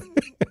 days.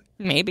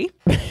 Maybe.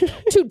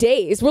 2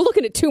 days. We're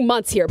looking at 2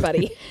 months here,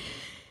 buddy.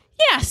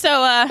 Yeah, so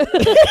I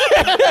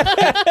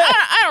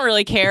don't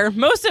really care.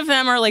 Most of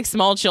them are like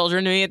small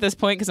children to me at this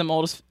point because I'm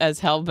old as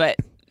hell, but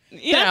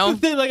you That's know. the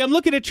thing. Like I'm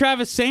looking at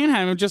Travis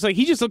Sanheim, I'm just like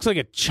he just looks like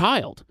a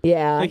child.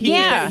 Yeah. Like,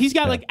 Yeah. he's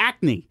got like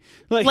acne,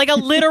 Like a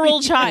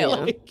literal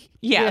child.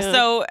 Yeah, Yeah.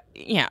 so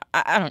yeah,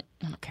 I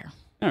don't care.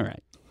 All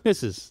right,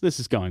 this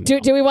is going. Do,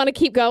 well. do we want to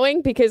keep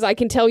going? Because I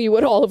can tell you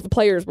what all of the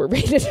players were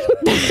rated.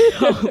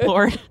 Oh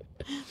Lord.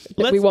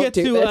 Let's we won't get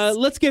do to this.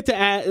 let's get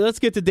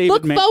to David.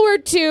 Look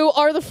forward to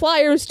Are the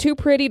Flyers Too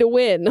Pretty to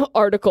Win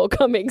article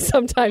coming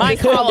sometime. My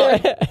this summer.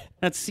 column.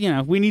 That's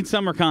we need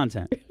summer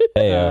content.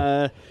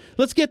 Hey,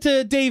 Let's get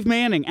to Dave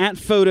Manning at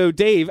Photo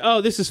Dave. Oh,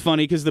 this is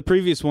funny because the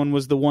previous one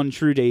was the one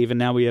true Dave, and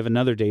now we have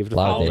another Dave to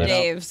Lot of follow.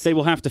 Daves. They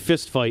will have to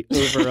fist fight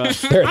over.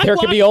 There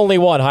could be only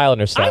one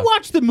Highlander I style.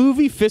 watched the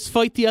movie Fist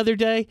Fight the other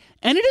day,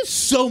 and it is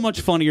so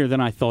much funnier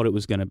than I thought it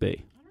was going to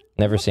be.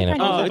 Never seen it.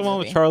 Oh, Is that the one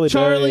with Charlie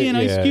Charlie Day? and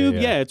Ice Cube.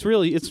 Yeah, it's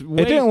way, It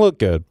didn't look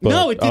good. But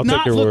no, it did I'll not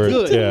take your look word.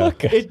 good.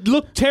 Yeah. It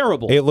looked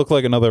terrible. It looked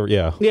like another.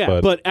 Yeah. Yeah,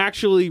 but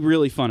actually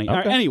really funny. All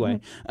right, Okay. anyway,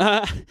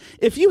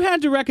 if you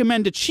had to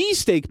recommend a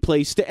cheesesteak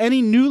place to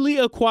any newly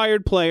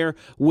acquired player,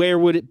 where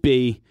would it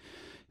be?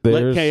 Let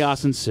There's-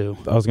 chaos ensue.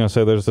 I was gonna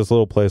say there's this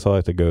little place I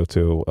like to go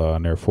to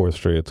near 4th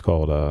Street. It's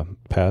called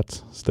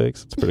Pat's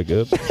Steaks. It's pretty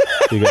good.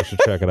 You guys should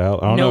check it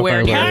out. I don't Nowhere know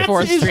if near anybody-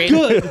 Fourth Is Street.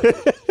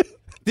 good.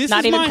 This Not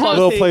is even my close. hot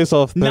little take. place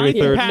off Ninth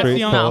 33rd Pat's Street.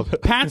 the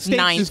called- Pat Steaks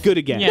Ninth. is good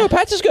again. Yeah. No,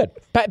 Pat's is good.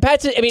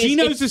 Pat's. I mean,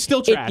 Geno's is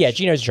still trash. Yeah,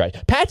 Geno's is trash.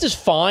 Pat's is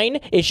fine.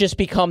 It's just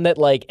become that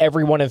like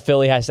everyone in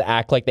Philly has to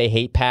act like they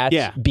hate Pat's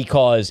Yeah.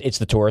 because it's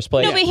the tourist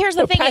place. No, but here's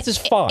the thing. Pat's is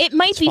fine. It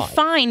might It's be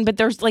fine, but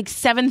there's like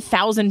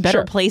 7,000 better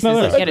Sure. places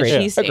No, to get a agreed.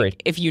 cheesesteak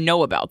Agreed. if you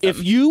know about them.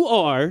 If you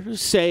are,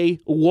 say,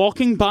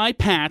 walking by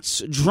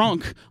Pat's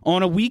drunk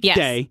on a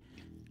weekday,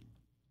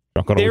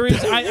 Drunk on a there weekday.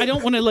 is. I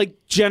don't want to like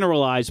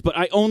generalize, but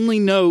I only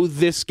know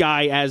this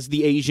guy as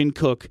the Asian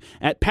cook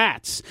at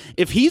Pat's.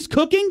 If he's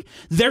cooking,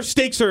 their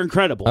steaks are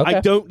incredible. Okay.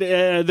 I don't.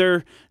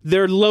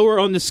 They're lower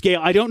on the scale.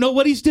 I don't know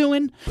what he's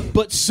doing,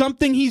 but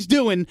something he's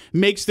doing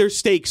makes their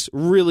steaks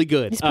really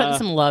good. He's putting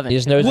some love in He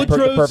just knows the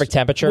Woodrow's- perfect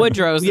temperature.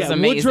 Woodrow's Yeah, is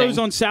amazing. Woodrow's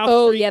on South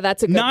Oh, Street. yeah,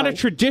 that's a good not one. a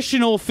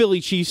traditional Philly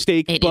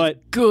cheesesteak, It is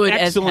but good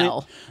as excellent.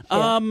 hell.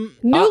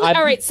 Newly, I'm-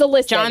 all right, so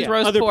listen. John's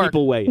roast Other pork.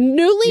 people wait.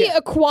 Newly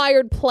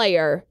acquired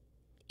player,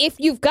 if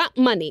you've got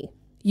money,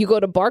 you go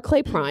to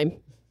Barclay Prime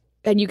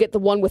and you get the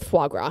one with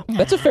foie gras.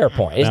 That's a fair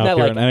point. Isn't Now,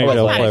 that if like you're an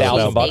NHL player $1,000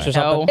 without bucks or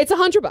something? It's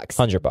 $100.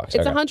 $100. It's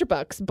Okay.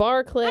 $100.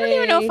 Barclay. I don't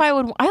even know if I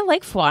would. I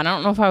like foie. I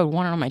don't know if I would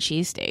want it on my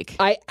cheesesteak.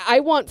 I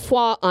want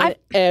foie on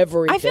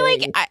everything. I feel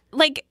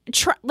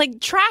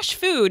like trash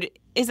food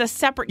is a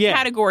separate Yeah.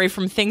 category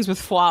from things with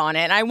foie on it.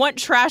 And I want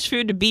trash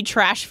food to be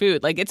trash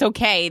food. Like it's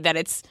okay that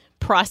it's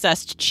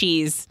processed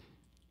cheese,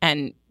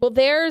 and Well,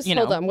 there's you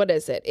hold know. on. What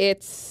is it?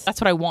 It's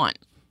that's what I want.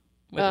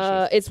 with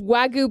a cheese. it's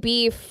Wagyu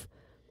beef.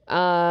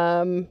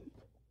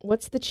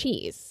 What's the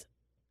cheese?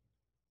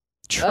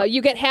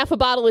 You get half a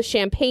bottle of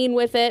champagne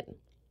with it.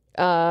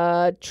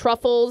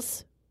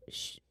 Truffles.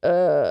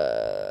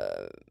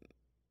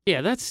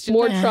 Yeah, that's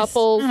More Yes.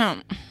 truffles.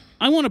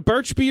 I want a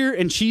birch beer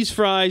and cheese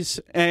fries,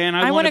 and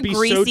I I want want to a be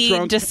greasy, so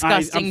drunk.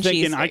 disgusting I'm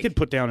thinking I cheesesteak. could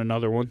put down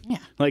another one. Yeah,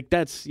 like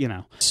that's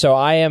So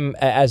I am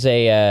as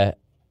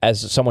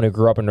someone who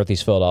grew up in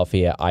Northeast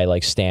Philadelphia, I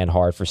like stand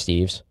hard for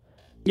Steve's.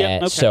 Yeah,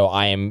 And okay. So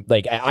I am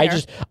like I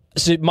just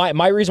so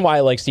my reason why I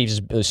like Steve's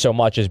so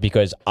much is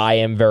because I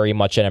am very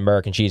much an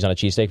American cheese on a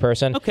cheesesteak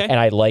person. Okay. And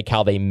I like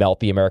how they melt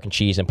the American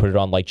cheese and put it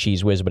on like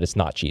Cheese Whiz, but it's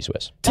not Cheese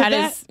Whiz.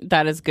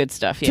 That is good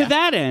stuff. Yeah. To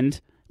that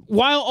end,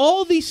 while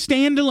all these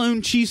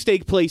standalone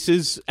cheesesteak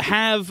places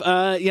have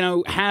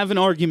an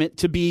argument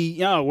to be,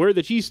 we're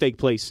the cheesesteak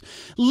place.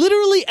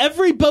 Literally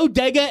every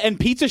bodega and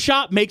pizza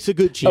shop makes a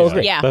good cheesesteak.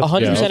 agree. Yeah.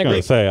 100% I was agree.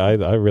 gonna say I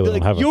really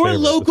Like, don't have a your favorite.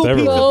 local It's pizza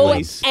everywhere. Go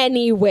place.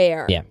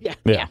 anywhere. Yeah.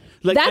 Yeah.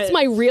 Like, That's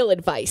my real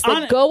advice.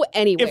 Like, go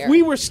anywhere. If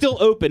we were still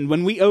open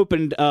when we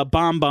opened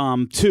Bomb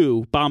Bomb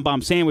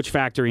Sandwich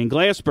Factory in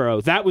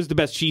Glassboro, that was the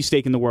best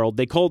cheesesteak in the world.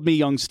 They called me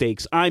Young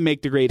Steaks. I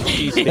make the greatest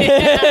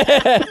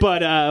cheesesteak.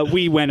 But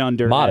we went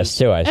under. Modest,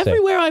 too, I say.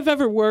 Everywhere I've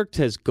ever worked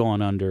has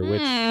gone under,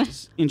 which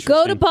is interesting.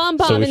 Go to Bomb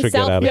So Bomb we in should get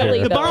South out of Philly.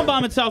 here. The though. Bomb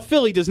Bomb in South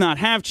Philly does not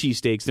have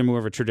cheesesteaks. They're more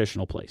of a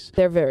traditional place.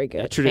 They're very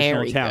good. Traditional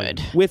Very Italian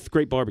good. with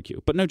great barbecue,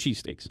 but no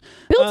cheesesteaks.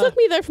 Bill took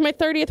me there for my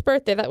 30th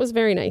birthday. That was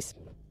very nice.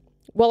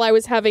 While I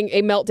was having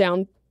a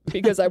meltdown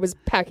because I was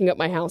packing up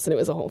my house and it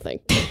was a whole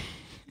thing.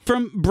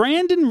 From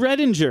Brandon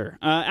Redinger,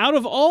 out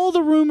of all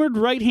the rumored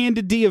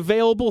right-handed D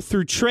available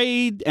through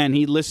trade, and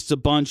he lists a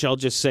bunch, I'll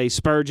just say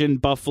Spurgeon,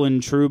 Bufflin,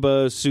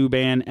 Trouba,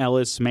 Subban,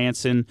 Ellis,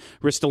 Manson,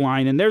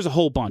 Ristolainen. There's a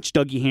whole bunch.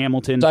 Dougie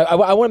Hamilton. So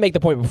I want to make the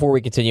point before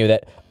we continue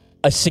that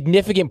a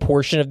significant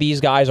portion of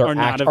these guys are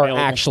available.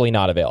 actually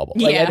not available.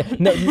 Yeah.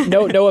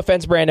 No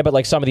offense, Brandon, but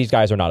like some of these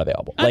guys are not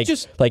available.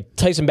 Like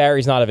Tyson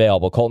Barry's not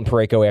available. Colton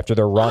Parayko after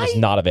their run is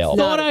not available.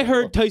 Thought I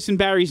heard Tyson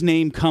Barry's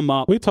name come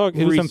up. We talked.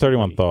 It was in recently.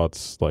 31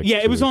 Thoughts. Like Yeah,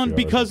 it 2 was weeks on ago or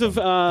because of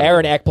something.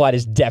 Aaron Ekblad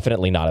is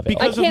definitely not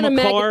available. I because of can't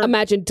McCarr.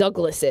 imagine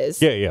Douglas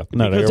is. Yeah.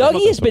 No, Because you're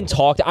Dougie has been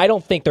talked. I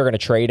don't think they're going to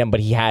trade him, but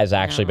he has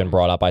actually been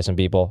brought up by some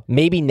people.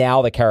 Maybe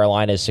now that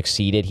Carolina has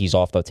succeeded, he's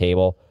off the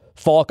table.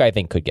 Falk, I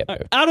think, could get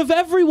moved. Out of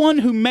everyone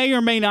who may or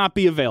may not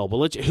be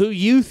available, who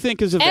you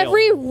think is available.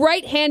 Every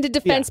right-handed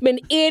defenseman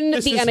in the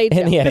This is- NHL.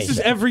 In the This is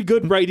every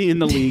good righty in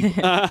the league.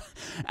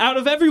 Out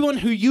of everyone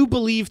who you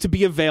believe to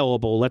be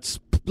available, let's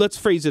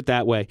phrase it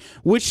that way,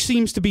 which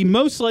seems to be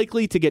most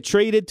likely to get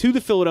traded to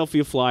the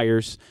Philadelphia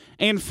Flyers,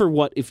 and for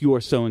what if you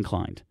are so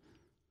inclined?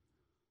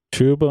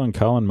 Trouba and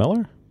Colin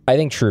Miller. I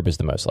think Troop is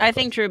the most likely. I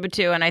think Trouba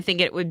too, and I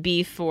think it would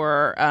be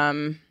for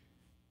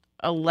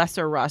a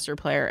lesser roster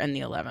player in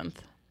the 11th.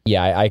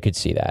 Yeah, I could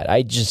see that.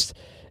 I just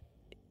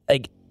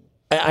like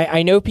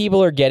I know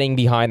people are getting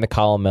behind the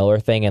Colin Miller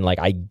thing, and like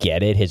I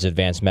get it. His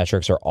advanced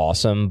metrics are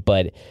awesome,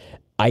 but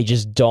I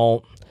just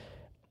don't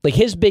like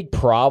his big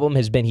problem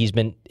is that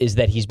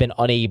he's been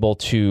unable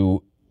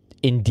to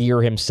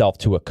endear himself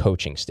to a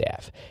coaching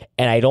staff,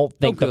 and I don't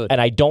think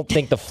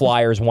the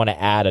Flyers want to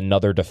add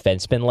another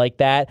defenseman like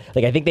that.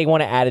 Like I think they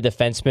want to add a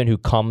defenseman who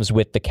comes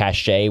with the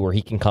cachet where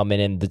he can come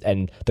in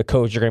and the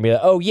coach are going to be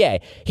like, oh yeah,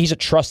 he's a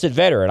trusted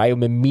veteran. I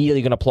am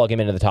immediately going to plug him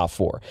into the top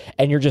 4,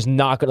 and you're just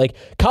not going like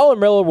Colin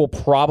Miller will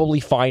probably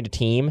find a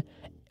team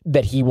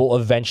that he will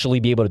eventually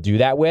be able to do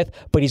that with,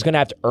 but he's going to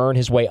have to earn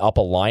his way up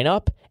a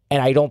lineup.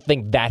 And I don't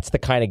think that's the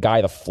kind of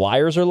guy the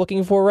Flyers are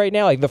looking for right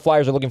now. Like the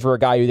Flyers are looking for a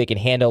guy who they can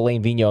hand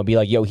Alain Vigneault and be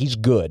like, yo, he's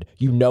good.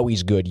 You know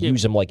he's good. Yeah.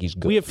 Use him like he's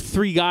good. We have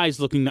 3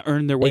 guys looking to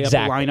earn their way up a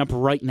lineup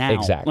right now.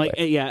 Exactly.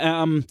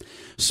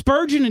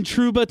 Spurgeon and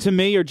Trouba to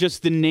me are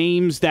just the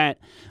names that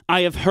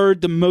I have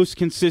heard the most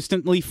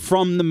consistently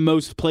from the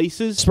most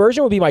places.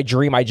 Spurgeon would be my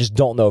dream. I just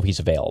don't know if he's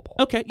available.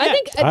 Okay. Yeah.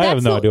 I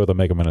have no idea what they'll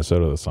make of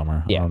Minnesota this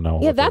summer. Yeah. I don't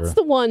know. Yeah, that's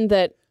the one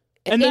that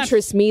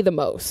interests me the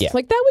most. Yeah.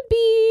 Like that would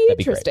be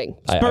interesting.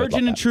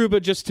 Spurgeon and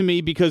Trouba just to me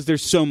because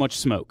there's so much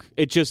smoke.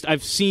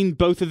 I've seen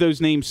both of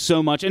those names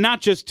so much, and not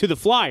just to the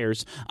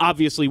Flyers.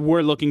 Obviously,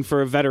 we're looking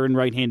for a veteran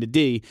right-handed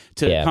D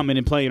to come in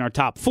and play in our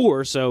top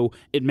 4, so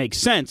it makes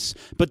sense.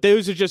 But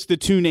those are just the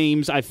 2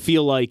 names I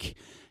feel like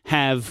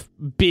have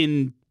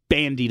been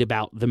bandied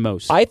about the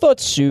most. I thought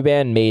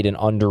Subban made an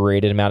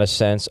underrated amount of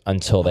sense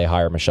until they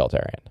hired Michel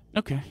Therrien.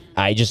 Okay.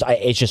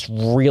 It's just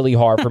really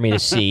hard for me to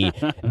see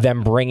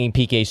them bringing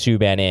PK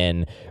Subban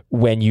in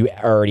when you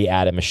already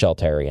added Michel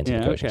Therrien to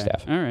the coaching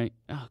staff. All right.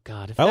 Oh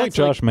God. I like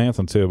Josh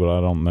Manson too, but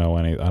I don't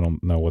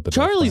know what the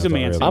Charlie's a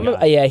Manson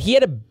guy. Yeah, he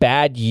had a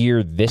bad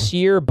year this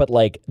year, but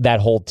like that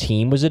whole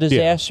team was a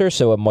disaster.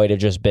 So it might have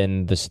just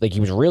been this. Like he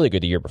was really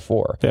good the year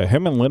before. Yeah,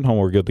 him and Lindholm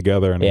were good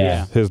together, and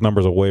his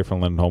numbers away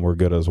from Lindholm were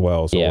good as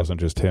well. So it wasn't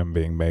just him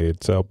being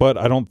made. So, but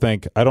I don't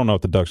know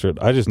if the Ducks should.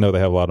 I just know they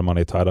have a lot of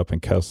money tied up in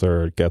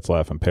Kessler,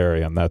 Getzlaf, and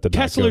Perry, and that did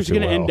Kessler's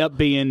going to end up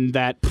being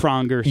that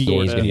Pronger sort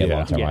he's going to get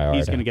long-term IR.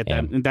 He's going to get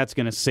that, and that's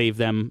going to save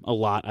them a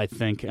lot, I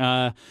think.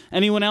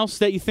 Anyone else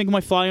that you think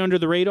might fly under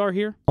the radar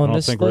here? I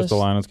don't think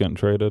Ristolainen's getting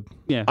traded.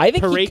 Yeah, I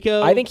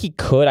think he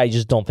could. I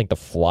just don't think the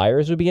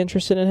Flyers would be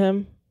interested in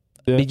him.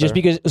 Yeah, just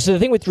because. So the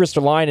thing with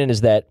Ristolainen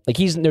is that like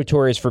he's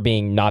notorious for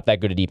being not that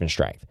good at deep in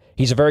strength.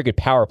 He's a very good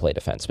power play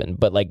defenseman,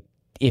 but like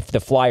if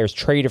the Flyers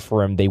traded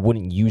for him, they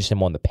wouldn't use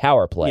him on the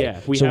power play. Yeah,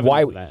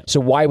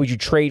 so why would you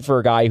trade for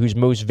a guy whose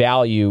most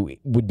value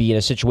would be in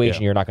a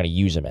situation you're not going to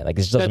use him in? Like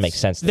this doesn't make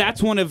sense.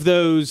 That's one of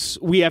those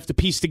we have to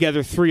piece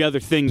together 3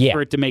 other things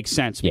for it to make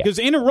sense. Because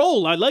in a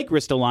role, I like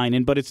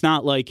Ristolainen, but it's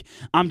not like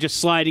I'm just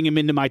sliding him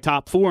into my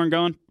top 4 and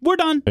going, we're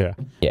done. Yeah,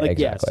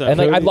 exactly. And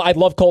like I'd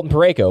love Colton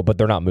Parayko, but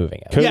they're not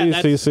moving it. Cody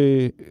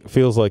CC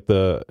feels like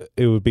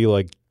it would be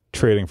like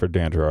trading for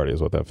Dan Girardi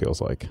is what that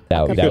feels like.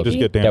 That would just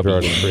get Dan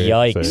Girardi free.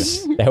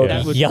 Yikes! That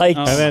would be yikes.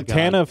 And then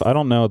Tanev, I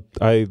don't know.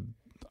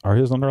 Are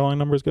his underlying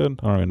numbers good?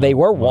 I don't even know. They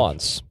were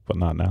once, but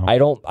not now.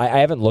 I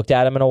haven't looked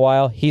at him in a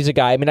while. He's a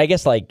guy. I mean, I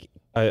guess like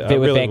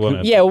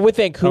with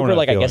Vancouver,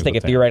 like I guess they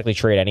could theoretically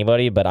trade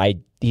anybody, but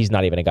he's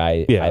not even a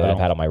guy I've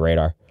had on my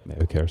radar. Yeah,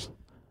 who cares?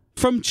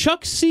 From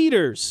Chuck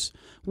Cedars.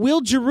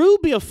 Will Giroux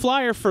be a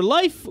Flyer for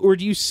life, or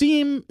do you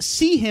see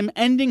him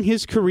ending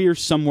his career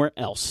somewhere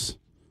else?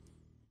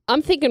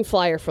 I'm thinking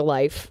Flyer for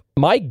life.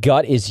 My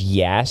gut is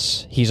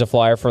yes, he's a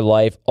Flyer for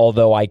life,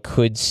 although I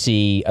could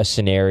see a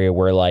scenario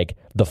where like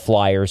the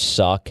Flyers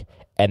suck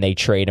and they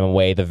trade him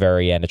away at the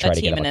very end to try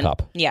to get him a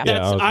cup. Yeah,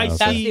 that's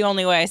the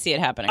only way I see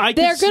it happening.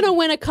 They're going to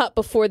win a cup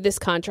before this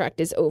contract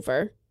is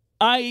over.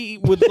 I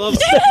would love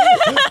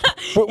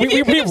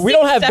we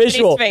don't have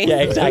visual. Face.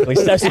 Yeah, exactly.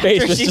 Steph's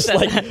face was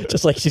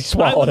just like she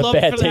swallowed a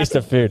bad taste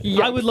of food.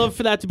 I would love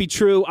for that to be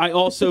true. I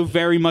also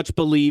very much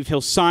believe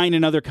he'll sign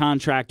another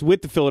contract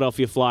with the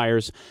Philadelphia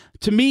Flyers.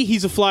 To me,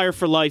 he's a Flyer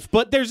for life,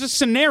 but there's a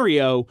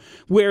scenario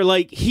where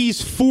like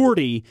he's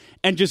 40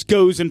 and just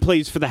goes and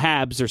plays for the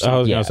Habs or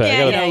something.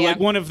 Like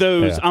one of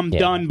those. I'm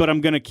done, but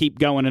I'm going to keep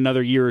going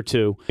another year or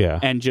two. Yeah,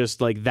 and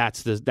just like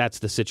that's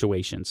the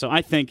situation. So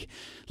I think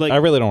like I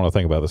really don't want to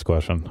think about this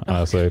question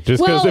honestly.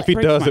 Just because if he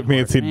does, it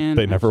means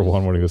they never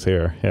won when he was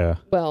here. Yeah.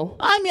 Well,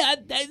 I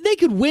mean, they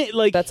could win.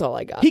 Like that's all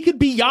I got. He could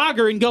be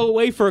Yager and go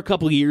away for a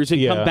couple of years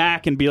and come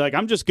back and be like,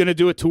 I'm just going to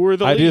do a tour of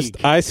the league.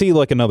 I see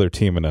like another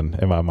team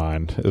in my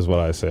mind is what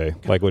I say.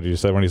 Like what you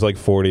said, when he's like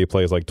 40, he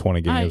plays like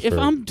 20 games. If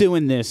I'm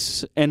doing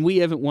this and we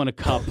haven't won a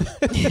cup,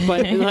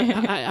 but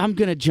I'm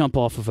going to jump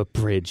off of a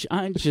bridge.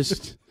 I'm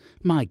just,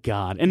 my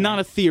God. And not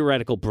a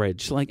theoretical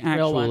bridge. Like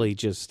actually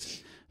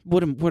just,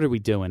 what are we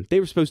doing? They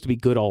were supposed to be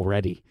good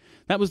already.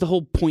 That was the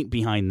whole point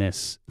behind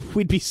this.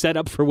 We'd be set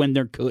up for when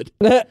they're good.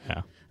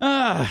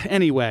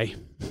 Anyway.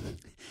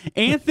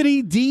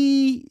 Anthony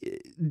D.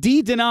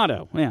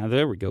 Donato. Yeah,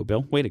 there we go,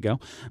 Bill. Way to go.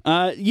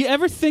 You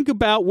ever think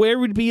about where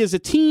we'd be as a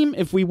team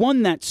if we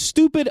won that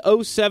stupid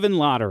 07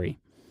 lottery?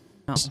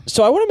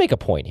 So I want to make a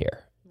point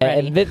here.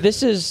 And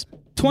this is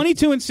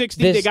 22-60.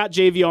 They got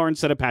JVR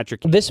instead of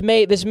Patrick Kane. This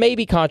may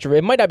be controversial.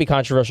 It might not be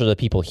controversial to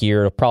people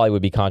here. It probably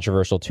would be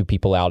controversial to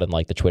people out in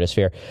like the Twitter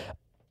sphere.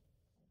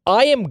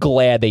 I am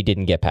glad they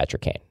didn't get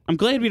Patrick Kane. I'm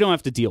glad we don't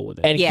have to deal with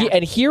it.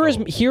 And here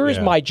is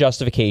my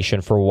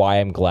justification for why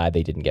I'm glad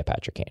they didn't get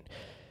Patrick Kane.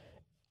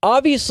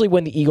 Obviously,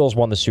 when the Eagles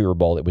won the Super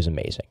Bowl, it was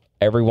amazing.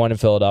 Everyone in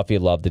Philadelphia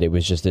loved it. It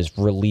was just this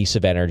release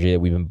of energy that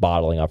we've been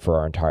bottling up for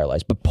our entire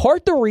lives. But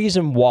part the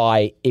reason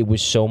why it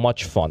was so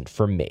much fun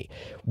for me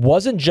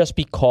wasn't just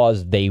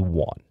because they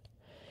won.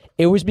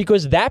 It was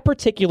because that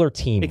particular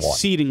team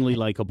exceedingly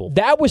likable.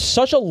 That was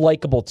such a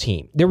likable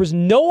team. There was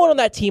no one on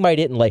that team I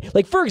didn't like.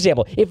 Like, for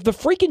example, if the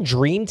freaking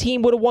Dream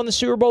Team would have won the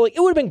Super Bowl, it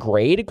would have been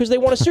great because they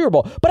won a Super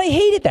Bowl. But I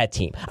hated that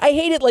team. I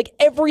hated, like,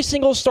 every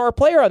single star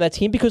player on that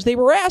team because they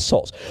were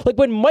assholes. Like,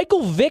 when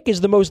Michael Vick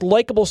is the most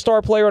likable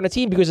star player on a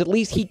team because at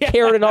least he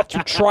cared enough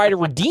to try to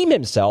redeem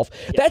himself,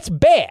 that's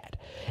bad.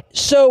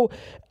 So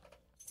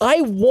I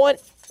want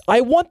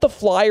the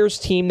Flyers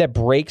team that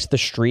breaks the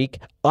streak.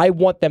 I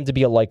want them to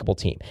be a likable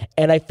team.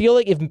 And I feel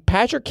like if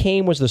Patrick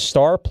Kane was the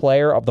star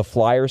player of the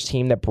Flyers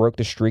team that broke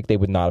the streak, they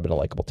would not have been a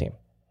likable team.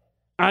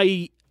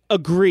 I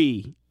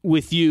agree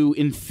with you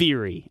in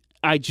theory.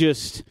 I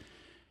just,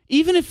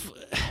 even if...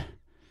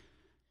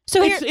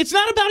 So it's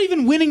not about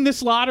even winning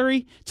this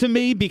lottery to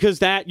me because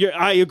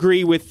I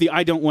agree with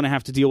I don't want to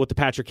have to deal with the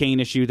Patrick Kane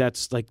issue.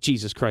 That's like,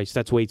 Jesus Christ,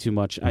 that's way too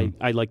much.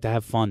 I like to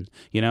have fun.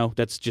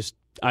 That's just...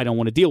 I don't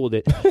want to deal with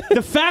it.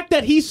 The fact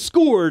that he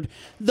scored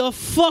the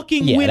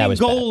fucking winning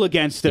goal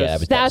against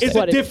us is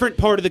a different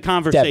part of the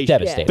conversation.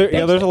 Devastating.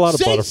 There's a lot of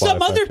butterfly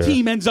some other effect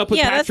team ends up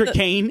with Patrick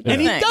Kane,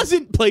 and he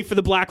doesn't play for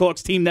the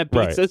Blackhawks team that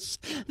beats us.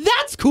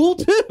 That's cool,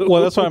 too.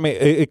 Well, that's what I mean.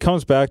 It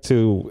comes back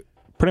to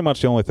pretty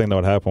much the only thing that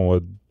would happen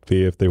would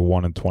be if they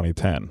won in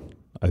 2010.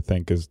 I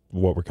think is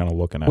what we're kind of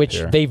looking at Which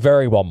here. They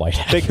very well might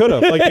have. They could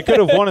have. Like, they could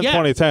have won in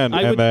 2010.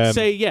 I would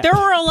say, There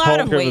were a lot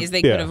of ways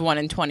they could have won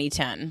in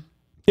 2010.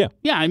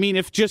 Yeah, I mean,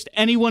 if just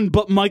anyone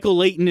but Michael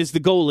Leighton is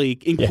the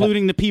goalie,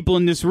 including the people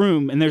in this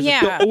room, and there's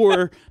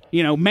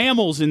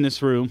mammals in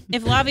this room.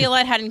 If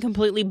Laviolette hadn't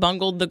completely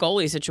bungled the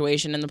goalie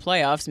situation in the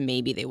playoffs,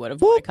 maybe they would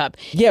have won a cup.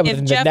 Yeah,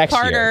 but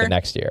the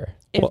next year.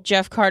 If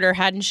Jeff Carter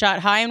hadn't shot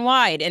high and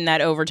wide in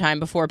that overtime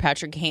before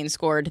Patrick Kane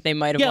scored, they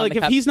might have won the cup.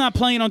 Yeah, like if he's not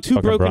playing on two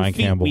broken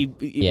feet,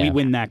 we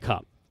win that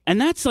cup. And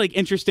that's, like,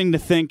 interesting to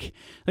think,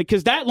 like,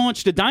 because that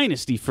launched a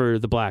dynasty for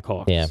the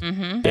Blackhawks. Yeah.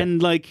 Mm-hmm.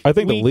 And, like, I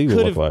think the league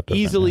could have like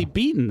easily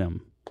beaten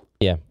them.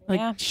 Yeah.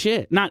 Like,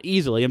 shit. Not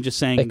easily. I'm just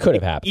saying. It could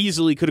have happened.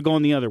 Easily could have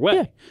gone the other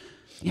way.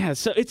 Yeah,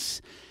 so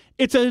it's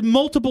a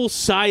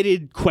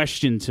multiple-sided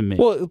question to me.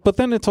 Well, but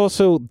then it's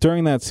also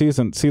during that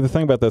season. See, the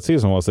thing about that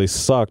season was they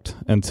sucked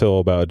until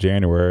about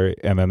January,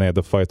 and then they had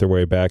to fight their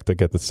way back to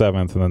get the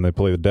 7th, and then they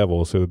play the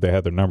Devils, so they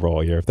had their number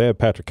all year. If they had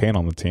Patrick Kane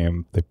on the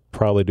team, they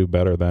probably do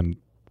better than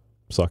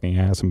sucking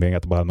ass and being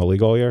at the bottom of the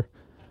league all year.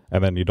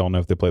 And then you don't know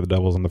if they play the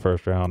Devils in the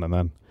first round, and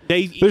then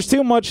there's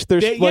too much.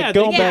 There's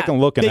going back and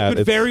looking at it. They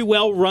could very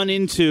well run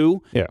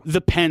into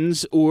the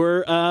Pens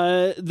or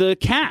the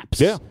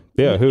Caps.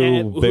 Yeah,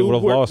 who they would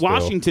have lost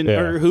Washington to.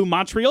 or who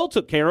Montreal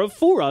took care of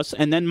for us,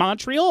 and then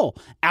Montreal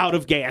out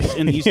of gas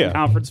in the Eastern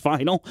Conference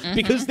Final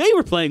because they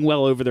were playing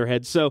well over their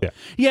heads. So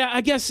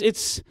I guess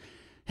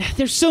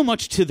there's so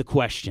much to the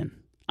question.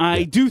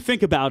 I do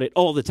think about it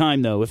all the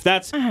time, though.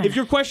 If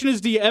your question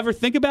is, do you ever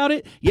think about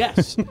it?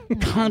 Yes,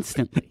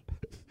 constantly.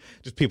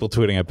 Just people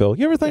tweeting at Bill.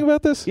 You ever think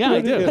about this? Yeah,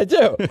 I do. I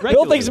do.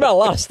 Bill thinks about a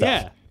lot of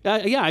stuff.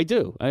 Yeah, I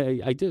do.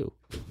 I do.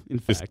 In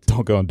fact, just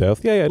don't go in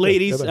depth. Yeah.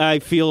 Ladies, I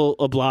feel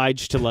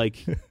obliged to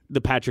like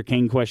the Patrick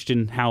Kane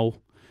question. How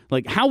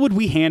would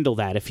we handle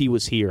that if he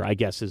was here? I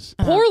guess is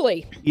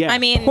poorly. Yeah, I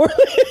mean,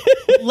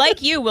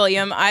 like you,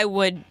 William, I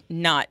would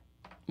not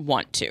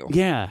want to.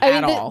 Yeah,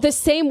 I mean, the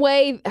same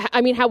way.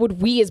 I mean, how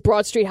would we as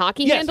Broad Street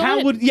Hockey handle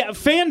it?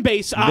 Fan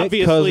base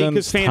obviously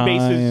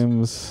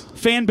because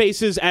fan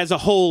bases as a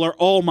whole are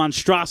all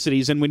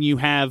monstrosities, and when you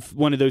have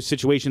one of those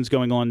situations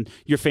going on,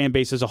 your fan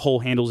base as a whole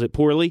handles it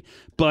poorly.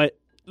 But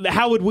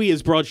how would we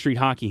as Broad Street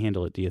Hockey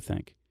handle it? Do you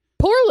think?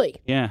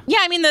 Poorly. Yeah. Yeah,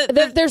 I mean,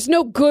 there's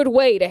no good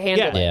way to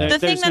handle it. Yeah. The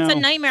thing that's a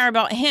nightmare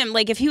about him,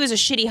 like if he was a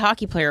shitty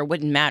hockey player, it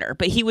wouldn't matter.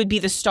 But he would be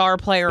the star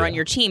player on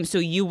your team, so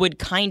you would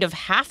kind of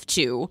have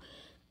to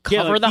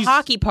cover the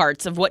hockey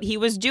parts of what he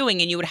was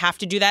doing, and you would have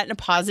to do that in a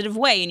positive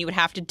way, and you would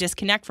have to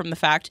disconnect from the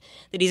fact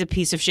that he's a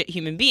piece of shit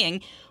human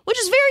being, which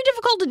is very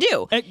difficult to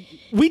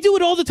do. We do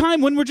it all the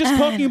time when we're just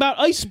talking about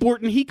ice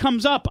sport and he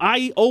comes up.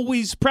 I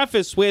always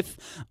preface with,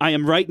 I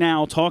am right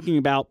now talking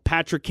about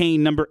Patrick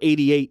Kane, number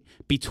 88,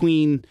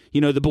 between,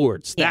 the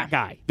boards. That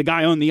guy, the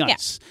guy on the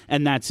ice,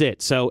 and that's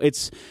it. So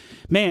it's...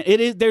 Man,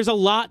 it is. There's a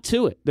lot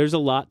to it. There's a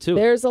lot to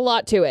it.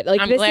 Like,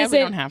 I'm glad we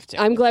don't have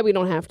to. I'm glad we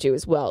don't have to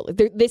as well.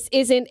 This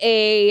isn't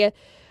a...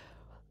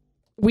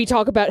 We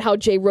talk about how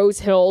Jay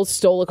Rosehill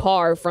stole a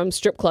car from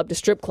strip club to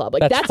strip club.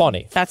 Like that's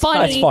funny. That's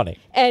funny.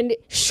 And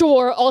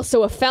sure,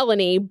 also a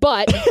felony,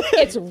 but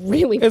it's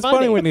really funny. It's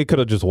funny when he could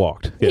have just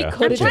walked. Yeah.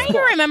 I'm trying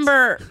to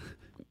remember...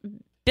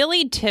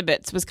 Billy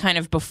Tibbetts was kind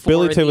of before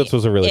Billy Tibbetts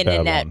was a really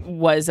internet bad one.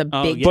 Was a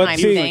big time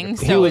thing.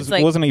 So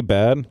wasn't he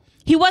bad?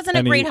 He wasn't a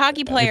And great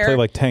hockey player. He played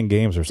like 10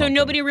 games or so something.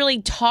 nobody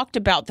really talked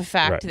about the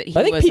fact Right. that he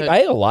I think was I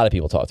think a lot of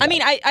people talked about I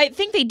mean, it. I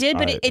think they did,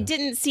 but Right. it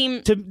didn't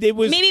seem... It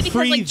was maybe because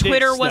pre like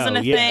Twitter this, wasn't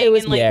though, a yeah. thing. It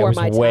was and, like, yeah, it before was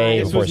my way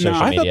time. before was social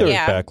not. I media. thought there was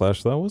Yeah.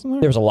 backlash, though, wasn't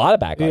there? There was a lot of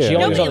backlash. Yeah. He,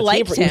 only was Nobody on the team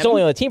liked for, he was him.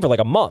 only on the team for like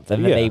a month,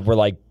 and then Yeah. they were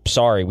like,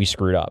 "Sorry, we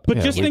screwed up." But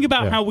just think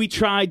about Yeah. how we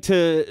tried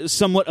to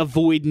somewhat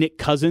avoid Nick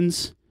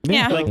Cousins.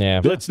 Yeah. Like,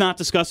 Yeah. let's not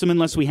discuss him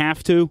unless we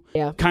have to.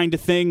 Yeah. Kind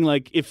of thing.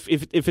 Like, if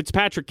it's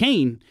Patrick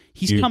Kane,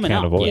 he's You coming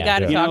can't up. avoid You it. got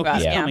to You talk know, about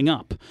he's it. Yeah. coming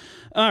up.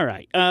 All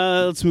right.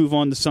 Let's move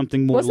on to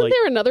something more Wasn't like...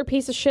 there another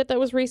piece of shit that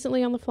was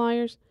recently on the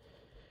Flyers?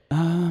 I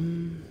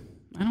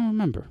don't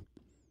remember.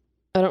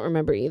 I don't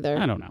remember either.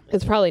 I don't know.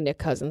 It's probably Nick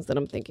Cousins that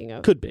I'm thinking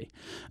of. Could be.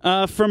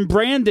 From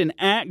Brandon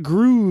at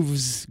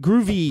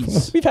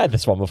Groovies. We've had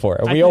this one before.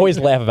 and I We think- always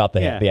laugh about the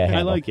Yeah, the I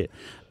handle. like it.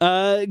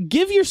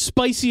 Give your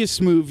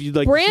spiciest move you'd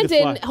like to see the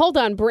Brandon, Fly- hold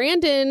on.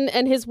 Brandon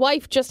and his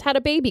wife just had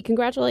a baby.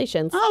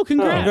 Congratulations. Oh,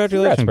 congrats.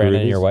 Congratulations, Congrats,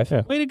 Brandon, and Groovies. your wife.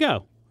 Yeah. Way to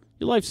go.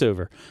 Your life's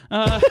over.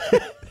 I'm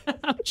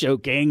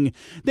joking.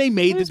 They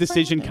made the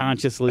decision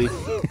consciously.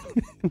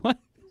 What?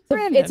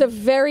 It's a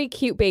very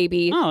cute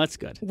baby Oh, that's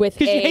good. With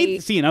Because you a-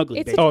 hate seeing ugly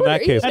it's a babies. Oh, in that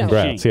Twitter, case, you know.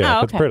 congrats. Yeah,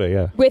 Oh, it's okay. pretty,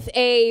 yeah. with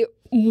a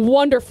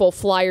wonderful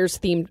Flyers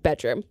themed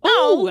bedroom.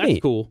 Oh, that's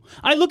neat. cool.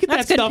 I look at that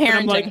That's good stuff and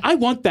I'm like, parenting. I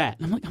want that.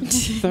 I'm like, I'm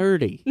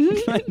 30.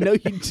 No, you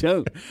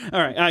don't.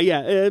 All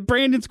right.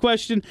 Brandon's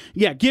question.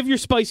 Yeah, give your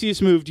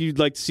spiciest move you'd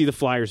like to see the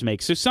Flyers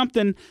make. So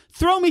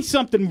throw me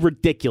something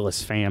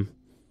ridiculous, fam.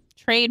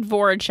 Trade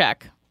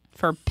Voracek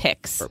for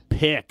picks.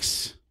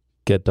 Picks.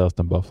 Get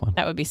Dustin Byfuglien.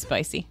 That would be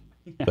spicy.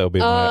 That would be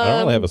my. I don't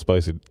really have a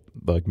spicy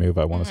move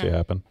I want to see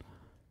happen.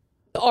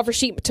 Offer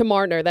sheet to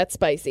Marner. That's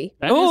spicy.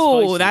 That is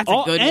Oh, spicy. that's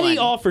a good Any one.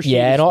 offer sheet.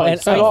 Yeah, is and all, and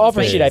spicy. an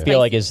offer sheet I Spicy. feel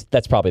like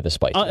that's probably the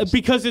spiciest.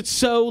 Because it's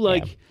so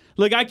like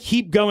I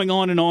keep going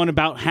on and on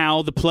about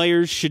how the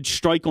players should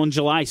strike on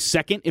July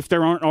 2nd if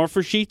there aren't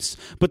offer sheets,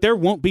 but there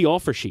won't be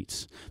offer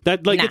sheets.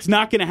 That Nah. it's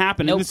not going to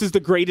happen. Nope. And this is the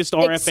greatest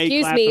RFA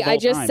Excuse class me. of all I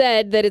just time.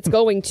 said that it's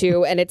going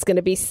to, and it's going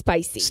to be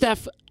spicy.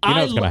 Steph, You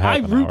know it's gonna I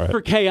happen root now, right?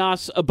 for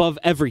chaos above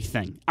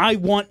everything. I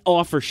want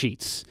offer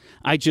sheets.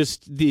 I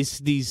just these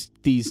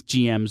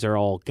GMs are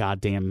all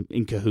goddamn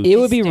in cahoots. It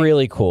would be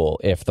really cool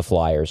if the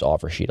Flyers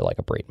offer sheet like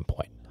a Braden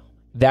Point.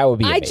 That would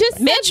be I amazing. just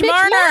said Mitch Mitch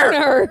Marner.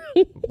 Marner.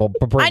 Well,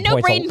 but Braden I know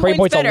Point's Braden Braden Point's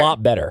Point's better. a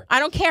lot better. I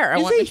don't care. I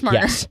want he? Mitch Marner.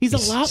 Yes, He's a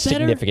lot better?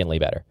 significantly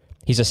better.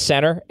 He's a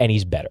center and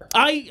he's better.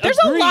 There's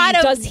a lot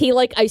of- Does he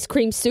like ice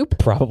cream soup?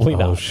 Probably Oh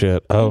not.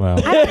 shit! Oh no!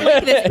 I don't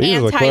like this These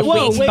are the anti-wing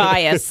questions.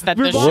 bias that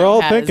this We're show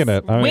all has. thinking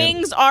it. I mean-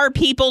 Wings are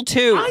people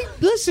too.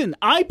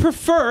 I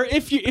prefer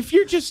if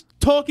you're just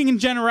talking in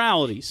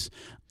generalities.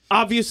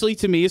 Obviously,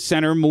 to me, a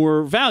center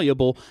more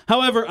valuable.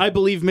 However, I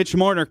believe Mitch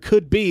Marner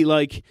could be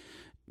like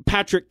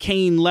Patrick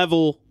Kane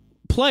level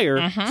player,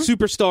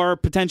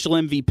 superstar, potential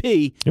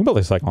MVP. You can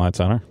play second line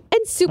center.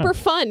 And super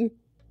fun.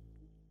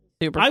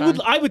 Super I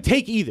fun. would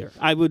take either.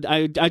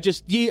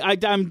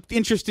 I'm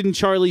interested in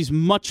Charlie's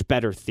much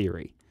better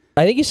theory.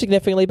 I think he's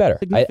significantly better.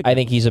 I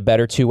think he's a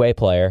better two-way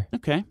player.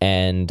 Okay.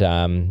 And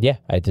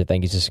I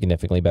think he's a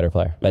significantly better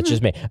player. That's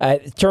just me.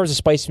 In terms of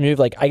spicy move,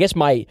 I guess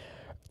my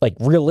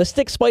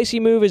realistic spicy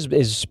move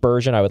is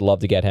Spurgeon. I would love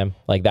to get him.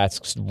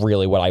 That's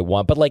really what I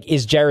want. But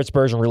is Jared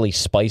Spurgeon really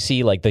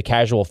spicy? The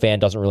casual fan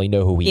doesn't really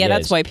know who he is. Yeah,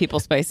 that's why people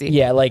spicy.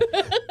 Yeah,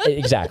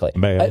 exactly.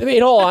 Man.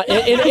 In all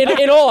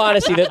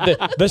honesty,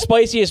 the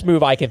spiciest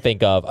move I can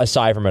think of,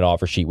 aside from an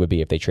offer sheet, would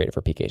be if they traded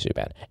for PK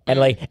Subban,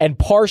 and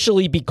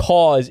partially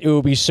because it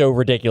would be so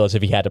ridiculous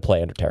if he had to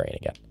play under Therrien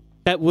again.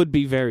 That would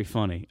be very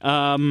funny.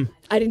 I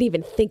didn't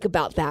even think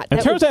about that. In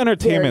That terms was of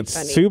entertainment,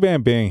 very funny.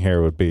 Subban being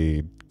here would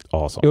be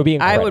awesome. It would be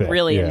I incredible. would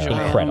really Yeah. enjoy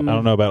it. Incredible. I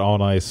don't know about on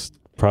ice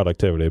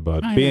productivity,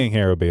 but being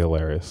here would be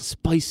hilarious.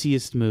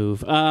 Spiciest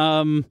move.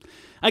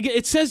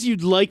 It says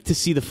you'd like to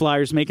see the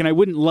Flyers make, and I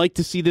wouldn't like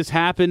to see this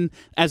happen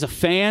as a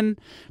fan,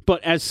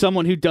 but as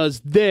someone who does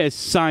this,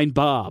 sign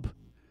Bob.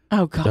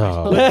 Oh god.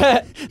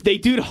 Oh, They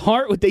do to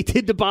Hart what they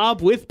did to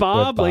Bob with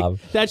Bob. With Bob.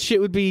 That shit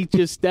would be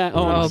just that.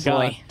 Oh, my Oh, God.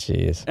 boy.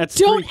 Jeez. That's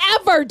Don't three-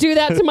 ever do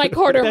that to my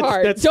Carter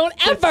Hart. Don't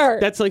ever.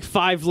 That's like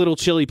 5 little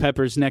chili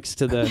peppers next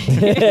to the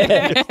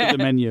next to the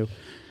menu.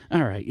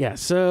 All right, yeah.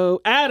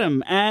 So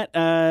Adam at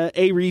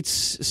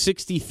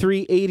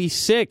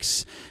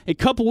AReats6386. A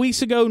couple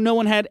weeks ago, no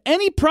one had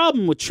any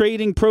problem with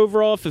trading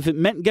Provorov if it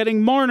meant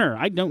getting Marner.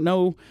 I don't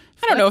know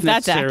if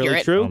that's necessarily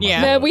accurate. true.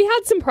 Yeah. No, we had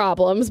some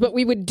problems, but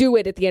we would do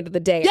it at the end of the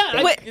day. Yeah,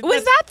 I think.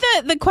 Was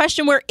that the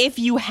question where if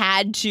you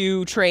had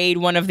to trade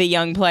one of the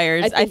young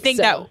players? I think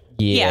so. that.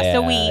 Yeah.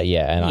 So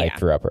I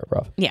threw up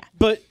rough. Yeah.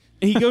 But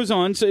he goes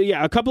on. So,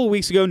 yeah, a couple of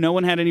weeks ago, no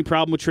one had any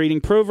problem with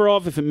trading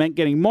Provorov if it meant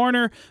getting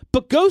Marner.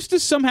 But Ghost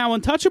is somehow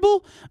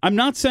untouchable. I'm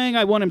not saying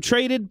I want him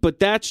traded, but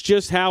that's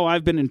just how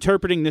I've been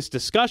interpreting this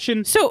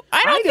discussion. So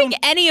I don't think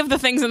any of the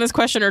things in this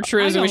question are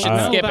true, so we should don't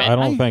know skip about- it. I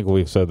don't think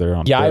we've said they're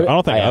on. Yeah, I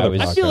don't think I other was-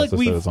 podcasts I feel like have said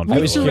we it's on. I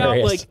was threw out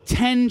curious. like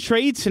 10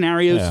 trade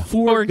scenarios Yeah.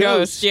 for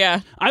Ghost,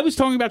 yeah. I was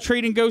talking about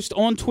trading Ghost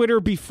on Twitter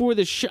before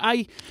the show.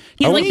 He's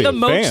I like wouldn't be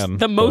the a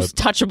fan, most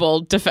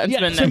touchable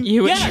defenseman that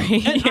you would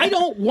trade. and I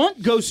don't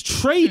want Ghost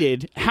traded.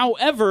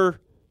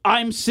 However,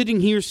 I'm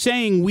sitting here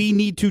saying we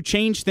need to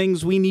change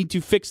things, we need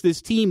to fix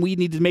this team, we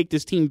need to make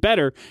this team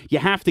better. You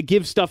have to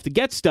give stuff to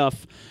get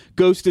stuff.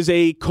 Ghost is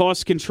a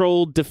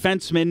cost-controlled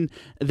defenseman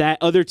that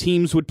other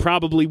teams would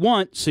probably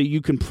want, so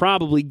you can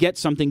probably get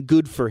something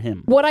good for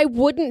him. What I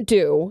wouldn't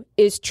do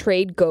is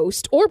trade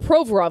Ghost, or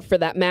Provorov for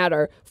that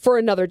matter, for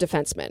another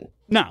defenseman.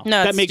 No,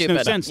 No, that makes no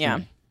stupid. sense Yeah. to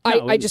me.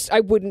 No,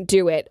 I wouldn't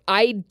do it.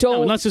 I don't.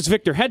 no, unless it's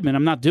Victor Hedman,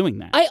 I'm not doing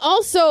that.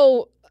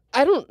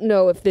 I don't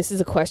know if this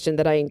is a question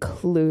that I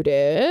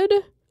included,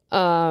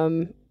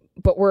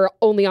 but we're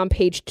only on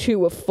page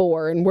 2 of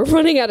 4, and we're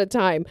running out of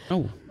time.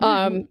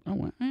 Okay.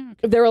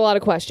 There are a lot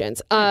of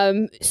questions.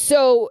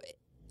 So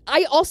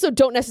I also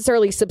don't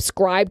necessarily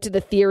subscribe to the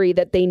theory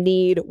that they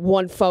need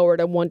one forward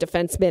and one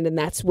defenseman, and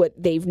that's what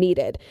they've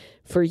needed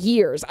for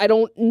years. I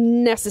don't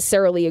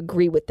necessarily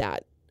agree with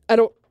that. I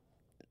don't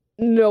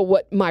know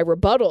what my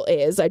rebuttal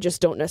is. I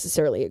just don't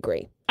necessarily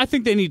agree. I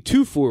think they need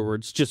 2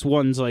 forwards, just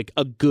one's like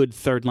a good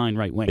third-line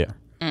right winger.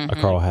 A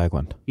Carl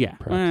Hagelin. Yeah.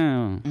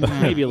 Well,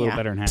 maybe a little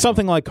better than Hagelin.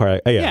 Something like Carl.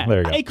 Yeah, there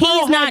you go. A Carl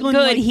He's not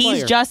Hagelin-like good. He's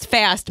player. just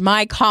fast.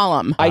 My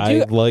column.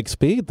 I like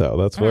speed, though.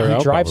 That's where He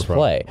I'll drives come from.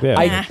 play. Yeah,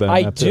 I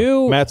that too.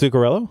 do- Matt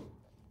Zuccarello?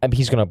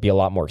 He's going to be a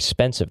lot more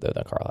expensive, though,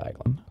 than Carl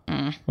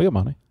Hagelin. We got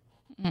money.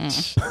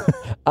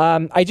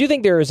 I do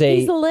think there is a...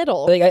 He's a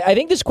little. Like, I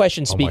think this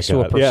question speaks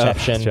to a God. Yeah.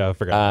 perception. Yeah, I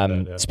forgot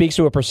about that, yeah. Speaks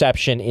to a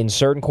perception in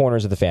certain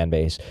corners of the fan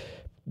base.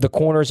 The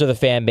corners of the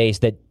fan base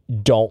that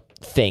don't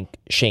think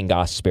Shane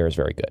Gostisbehere is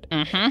very good.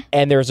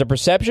 And there's a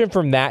perception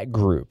from that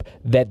group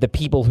that the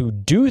people who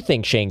do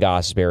think Shane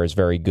Gostisbehere is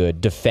very good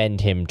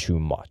defend him too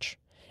much.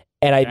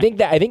 And I think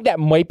that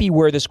might be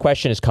where this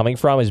question is coming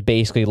from, is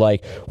basically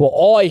like, well,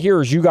 all I hear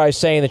is you guys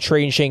saying that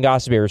trading Shane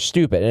Gostisbehere is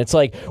stupid. And it's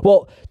like,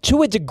 well,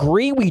 to a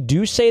degree, we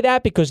do say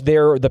that because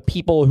they're the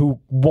people who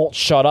won't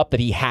shut up that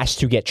he has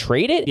to get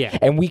traded. Yeah.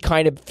 And we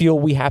kind of feel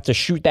we have to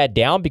shoot that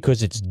down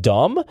because it's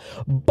dumb.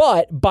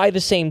 But by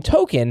the same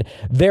token,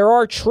 there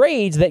are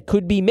trades that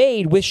could be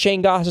made with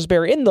Shane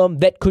Gostisbehere in them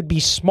that could be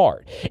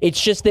smart.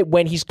 It's just that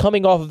when he's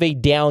coming off of a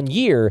down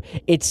year,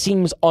 it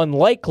seems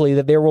unlikely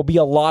that there will be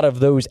a lot of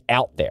those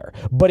out there.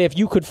 But if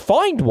you could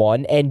find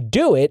one and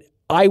do it,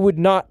 I would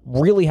not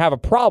really have a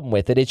problem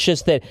with it. It's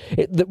just that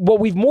what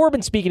we've more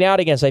been speaking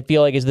out against, I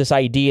feel like, is this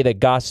idea that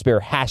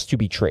Gostisbehere has to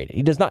be traded.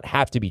 He does not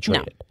have to be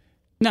traded.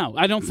 No,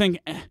 I don't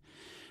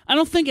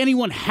think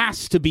anyone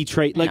has to be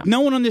traded. Like, no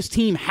one on this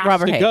team has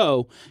Robert to Haig.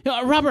 go. You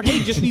know, Robert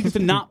Haig just needs to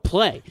not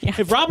play.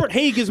 If Robert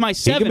Haig is my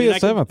 7, He could be a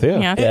 7th,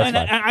 yeah. and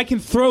I can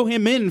throw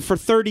him in for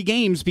 30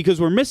 games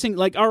because we're missing,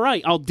 like, all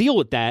right, I'll deal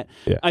with that.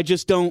 Yeah. I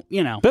just don't,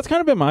 you know. That's kind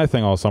of been my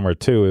thing all summer,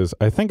 too, is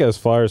I think as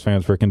Flyers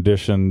fans, we're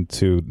conditioned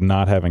to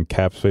not having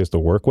cap space to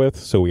work with,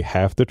 so we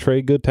have to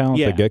trade good talent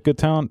to get good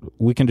talent.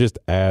 We can just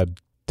add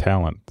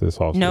talent this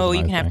offseason. No,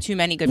 you can have too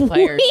many good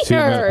players. Weird.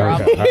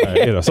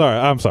 Okay, all right.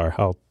 I'm sorry.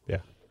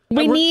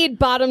 We need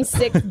bottom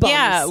 6 bums.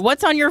 Yeah,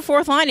 what's on your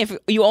 4th line if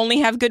you only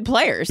have good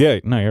players? Yeah,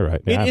 no, you're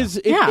right. Yeah, I It know. is.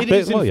 It Yeah.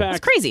 is in Well, yeah. fact.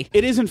 It's crazy.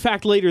 It is in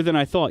fact later than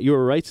I thought. You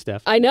were right,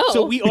 Steph. I know.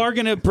 So we are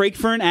going to break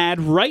for an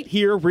ad right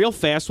here, real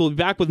fast. We'll be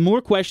back with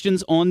more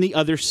questions on the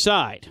other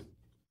side.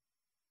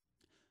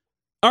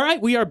 All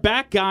right, we are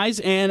back, guys,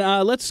 and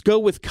let's go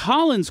with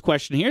Colin's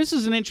question here. This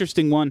is an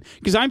interesting one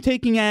because I'm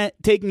taking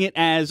it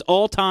as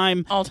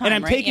all-time, All-time, and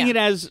I'm right? taking Yeah. it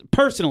as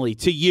personally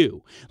to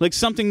you, like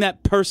something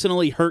that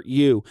personally hurt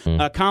you.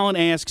 Colin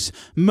asks,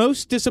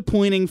 most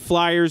disappointing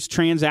Flyers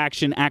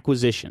transaction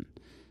acquisition.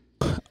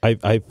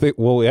 I think,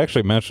 well, we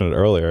actually mentioned it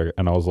earlier,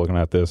 and I was looking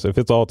at this. If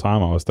it's all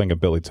time, I was thinking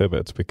Billy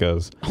Tibbetts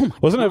because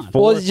wasn't it Well,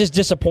 four? it's just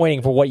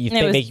disappointing for what you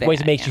It was think what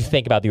bad, makes you yeah.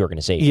 think about the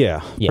organization. Yeah,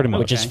 pretty much.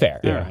 Which is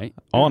fair. All right.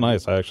 All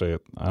nice. I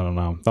don't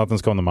know.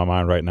 Nothing's coming to my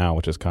mind right now,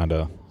 which is kind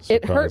of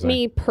It hurt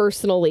me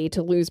personally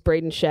to lose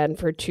Braden Shen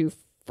for 2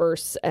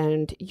 firsts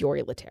and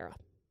Yori Laterra.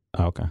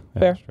 Oh, okay, yeah,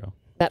 Fair. that's true.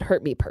 That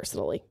hurt me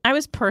personally. I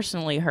was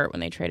personally hurt when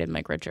they traded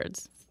Mike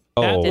Richards.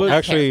 Oh, Did not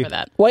actually, care for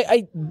that. Well,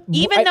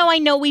 Even though I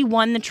know we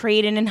won the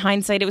trade, and in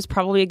hindsight, it was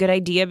probably a good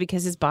idea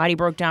because his body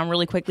broke down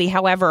really quickly.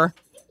 However,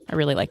 I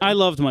really liked him. I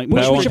loved Mike.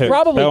 We should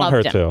probably that one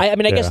hurt loved too. I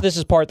mean, I guess Yeah. this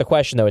is part of the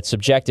question, though. It's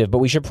subjective, but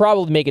we should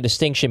probably make a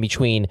distinction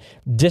between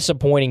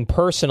disappointing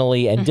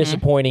personally and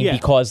disappointing Yeah.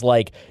 because,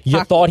 like,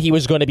 you thought he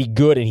was going to be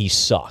good and he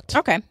sucked.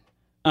 Okay.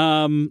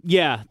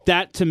 Yeah,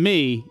 that to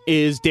me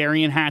is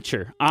Darian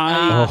Hatcher.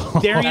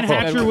 Darian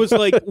Hatcher was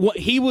like,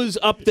 he was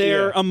up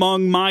there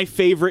among my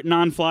favorite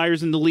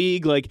non-Flyers in the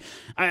league. Like,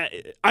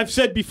 I've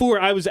said before,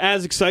 I was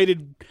as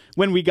excited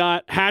when we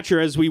got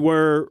Hatcher as we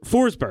were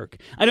Forsberg.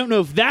 I don't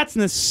know if that's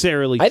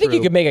necessarily I think true,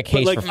 you could make a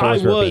case but, like, for I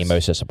Forsberg was- being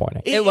most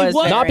disappointing. It was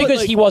Not very- because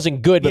like, he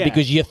wasn't good, but yeah.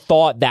 because you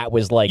thought that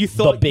was like you the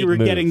thought big you were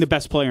move. getting the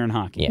best player in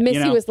hockey. Missy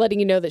you know? was letting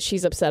you know that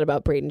she's upset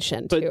about Braden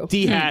Shen too. But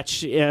D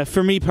Hatch,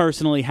 for me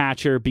personally,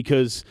 Hatcher,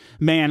 because because,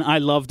 man, I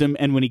loved him.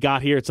 And when he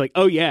got here, it's like,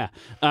 oh, yeah,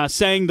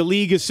 saying the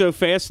league is so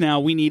fast now,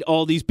 we need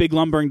all these big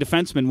lumbering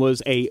defensemen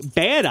was a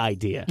bad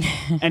idea.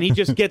 And he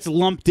just gets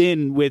lumped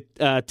in with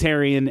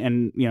Therrien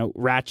and,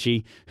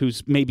 Ratchie,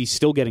 who's maybe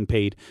still getting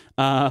paid.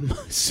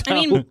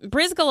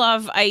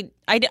 Brizgalov, I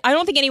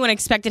don't think anyone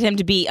expected him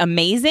to be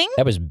amazing.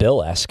 That was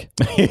Bill-esque.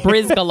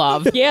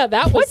 Brizgalov. Yeah,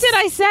 that was. What did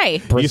I say?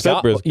 You said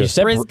Brizgalov. You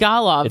said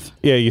Brizgalov.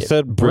 Yeah, you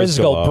said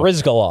Brizgalov.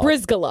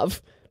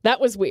 Brizgalov. That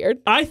was weird.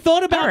 I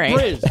thought about All right.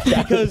 Briz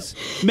because,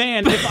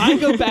 man, if I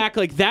go back,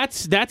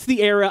 that's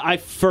the era I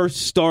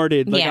first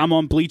started. Yeah. I'm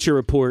on Bleacher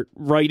Report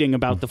writing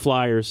about the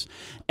Flyers.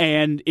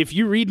 And if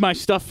you read my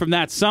stuff from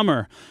that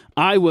summer,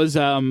 I was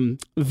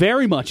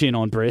very much in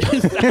on Briz.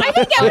 I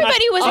think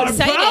everybody was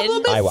excited.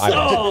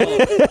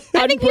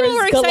 I think people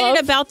were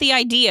excited about the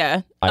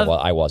idea of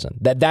I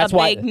wasn't. That's a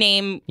why. big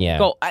name Yeah.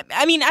 goal.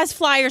 I mean, as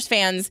Flyers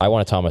fans, I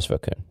wanted Thomas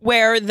Vokoun.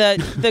 where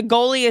the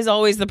goalie is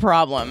always the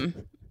problem.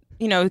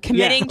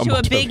 Committing to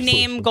a big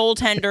name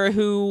goaltender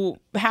who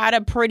had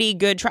a pretty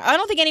good I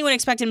don't think anyone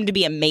expected him to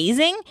be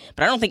amazing,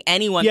 but I don't think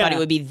anyone thought it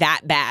would be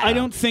that bad. I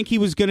don't think he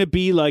was going to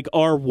be like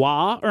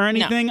Arroy or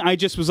anything. I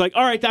just was like,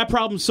 all right, that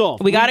problem's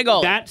solved. We got to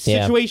go. That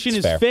situation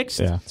is fair.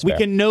 fixed. Yeah, it's We fair.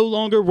 can no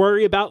longer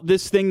worry about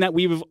this thing that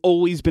we've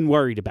always been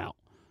worried about.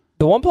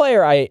 The one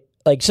player I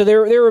like, so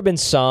there have been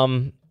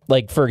some,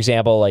 like, for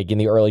example, like in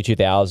the early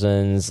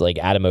 2000s, like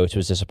Adam Oates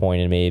was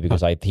disappointing to me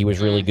because he was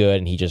really good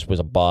and he just was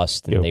a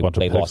bust and Yeah, a they bunch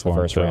of lost picks the for him,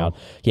 first too. round.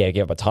 Yeah,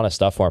 gave up a ton of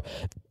stuff for him.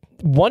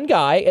 One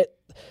guy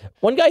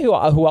who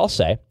I'll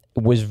say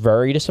was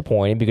very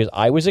disappointing because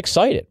I was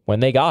excited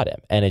when they got him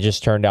and it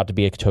just turned out to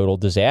be a total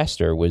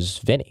disaster was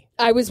Vinny.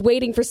 I was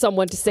waiting for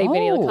someone to say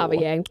Vinny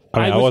Lecavalier.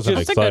 I wasn't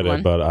that's a good one.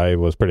 excited, but I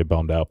was pretty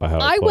bummed out by how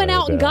I he went played,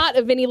 out and yeah. got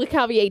a Vinny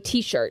Lecavalier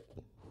T-shirt.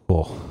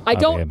 Cool. I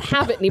don't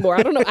have it anymore.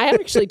 I don't know. I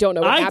actually don't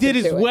know what I happened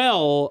did as to it.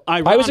 well. I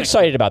was ironically.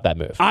 excited about that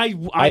move.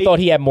 I thought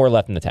he had more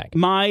left in the tank.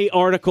 My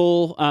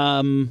article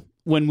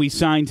when we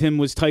signed him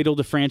was titled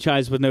 "A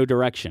Franchise with No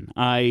Direction."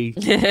 I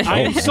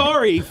am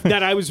sorry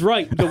that I was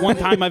right the one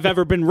time I've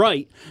ever been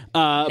right,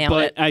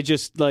 but it. I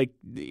just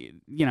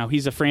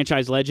he's a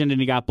franchise legend and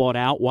he got bought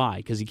out. Why?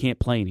 Because he can't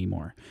play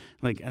anymore.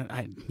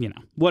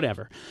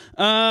 Whatever.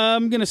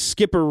 I'm gonna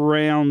skip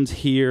around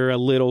here a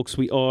little because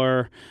we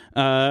are.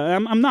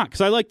 I'm not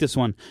because I like this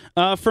one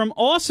from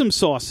Awesome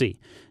Saucy.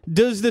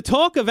 Does the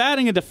talk of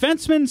adding a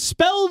defenseman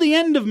spell the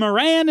end of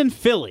Moran and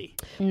Philly?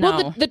 No.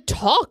 Well, the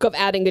talk of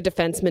adding a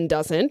defenseman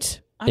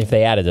doesn't. If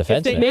they add a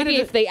defenseman. Maybe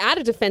if they add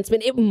a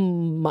defenseman, it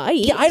might.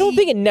 Yeah, I don't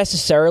think it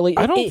necessarily.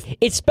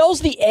 It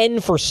spells the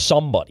end for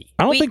somebody.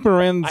 I don't think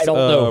Moran's. I don't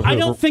know. I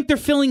don't think they're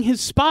filling his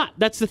spot.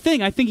 That's the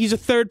thing. I think he's a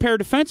third pair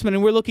defenseman,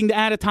 and we're looking to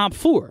add a top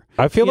four.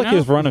 I feel like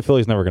his run in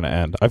Philly's never going to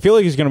end. I feel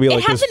like he's going to be like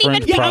this hasn't even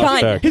fringe begun.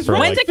 prospect His for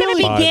run- like when's it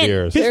gonna 5 begin?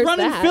 years. His There's run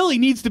in that. Philly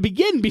needs to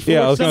begin before.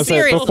 Yeah, I was going to say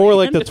seriously. before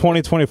like the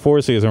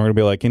 2024 season, we're going to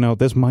be like,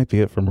 this might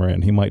be it for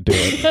Moran. He might do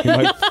it. He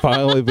might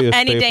finally be a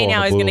Any day staple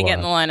now in he's the going to blue get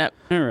in the line. lineup.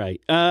 All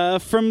right.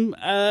 From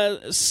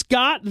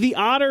Scott the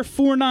Otter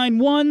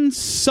 491,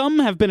 some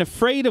have been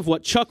afraid of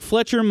what Chuck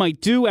Fletcher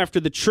might do after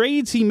the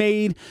trades he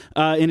made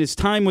in his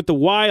time with the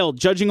Wild.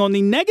 Judging on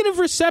the negative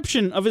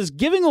reception of his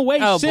giving away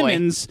Oh, boy.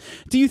 Simmons,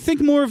 do you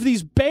think more of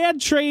these bad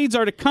trades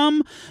are to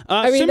come?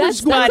 I mean,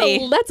 Simmons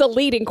that's a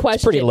leading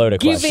question. pretty loaded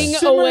Giving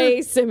question.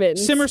 away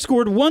Simmons. Simmer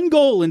scored 1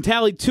 goal and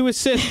tallied 2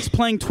 assists,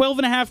 playing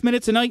 12.5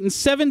 minutes a night in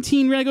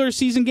 17 regular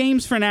season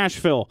games for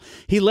Nashville.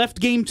 He left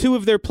Game 2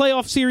 of their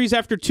playoff series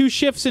after 2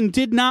 shifts and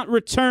did not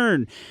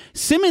return.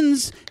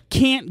 Simmons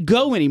can't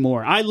go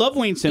anymore. I love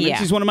Wayne Simmons. Yeah.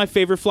 He's one of my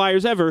favorite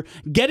Flyers ever.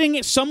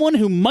 Getting someone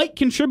who might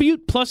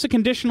contribute plus a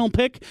conditional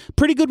pick,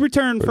 pretty good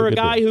return for a good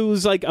guy deal.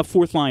 who's like a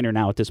fourth liner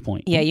now at this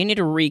point. Yeah, you need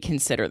to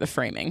reconsider the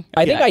framing.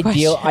 I think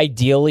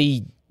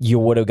ideally you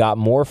would have got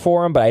more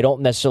for him, but I don't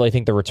necessarily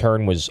think the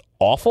return was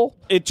awful.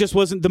 It just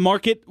wasn't. The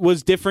market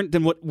was different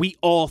than what we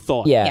all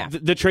thought. Yeah.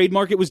 The trade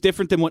market was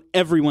different than what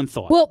everyone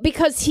thought. Well,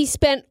 because he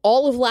spent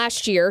all of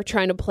last year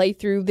trying to play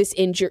through this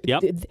injury.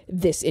 Yep.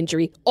 This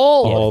injury.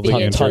 All of the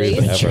injuries.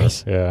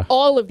 injuries. Yeah.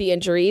 All of the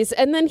injuries.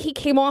 And then he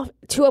came off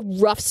to a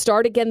rough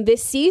start again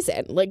this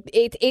season. Like,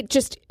 it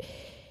just...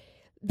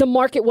 The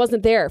market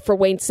wasn't there for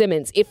Wayne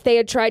Simmons. If they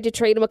had tried to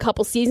trade him a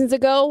couple seasons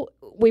ago,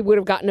 we would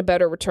have gotten a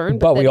better return.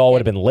 But we then all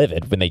would again- have been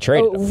livid when they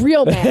traded him.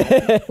 real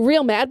mad.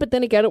 Real mad. But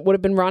then again, it would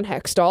have been Ron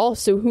Hextall.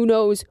 So who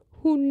knows?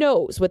 Who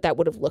knows what that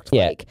would have looked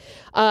Yeah. like?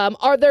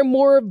 Are there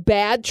more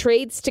bad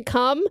trades to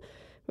come?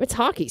 It's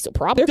hockey, so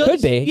probably. There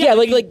could be. Yeah,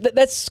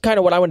 that's kind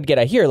of what I wanted to get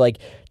at here. Like,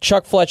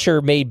 Chuck Fletcher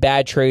made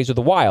bad trades with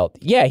the Wild.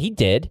 Yeah, he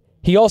did.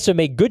 He also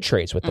made good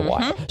trades with the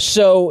Wild.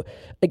 So,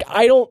 like,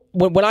 I don't...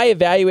 When I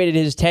evaluated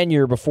his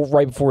tenure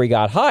right before he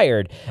got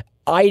hired,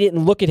 I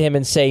didn't look at him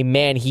and say,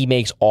 man, he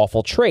makes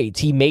awful trades.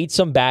 He made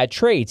some bad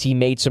trades. He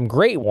made some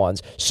great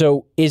ones.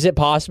 So is it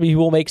possible he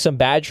will make some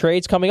bad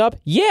trades coming up?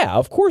 Yeah,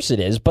 of course it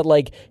is. But,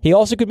 like, he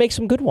also could make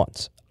some good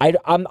ones.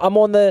 I'm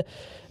on the...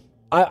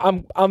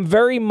 I'm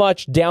very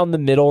much down the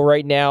middle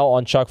right now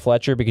on Chuck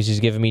Fletcher because he's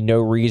given me no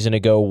reason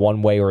to go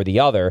one way or the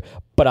other.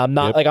 But I'm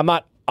not I'm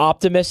not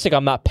optimistic.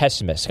 I'm not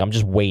pessimistic. I'm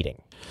just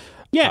waiting.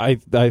 Yeah.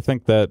 I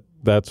think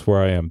that's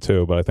where I am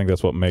too, but I think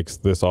that's what makes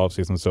this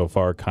offseason so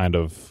far kind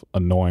of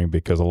annoying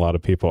because a lot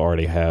of people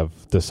already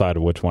have decided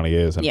which one he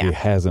is, and Yeah. he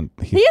hasn't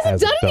done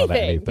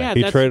anything. Yeah,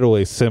 he that's- traded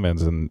away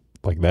Simmons, and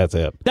like that's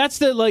it. That's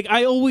the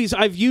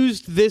I've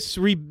used this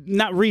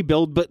not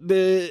rebuild, but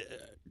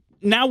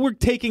now we're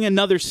taking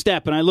another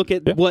step, and I look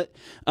at what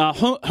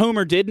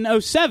Homer did in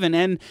 2007,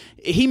 and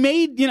he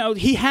made,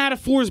 he had a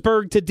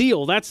Forsberg to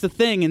deal. That's the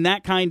thing, and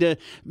that kind of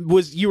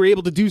was, you were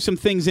able to do some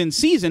things in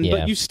season,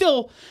 but you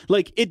still,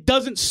 it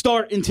doesn't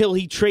start until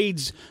he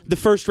trades the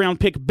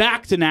first-round pick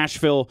back to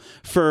Nashville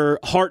for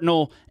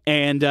Hartnell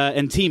and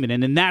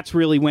Tiemann, and that's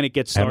really when it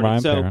gets started.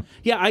 And Ryan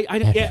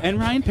Parent. And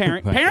Ryan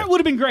Parent. Parent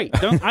would have been great.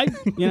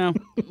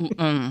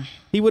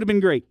 He would have been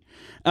great.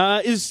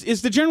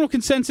 Is the general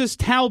consensus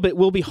Talbot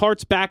will be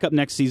Hart's backup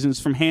next season? Is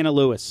from Hannah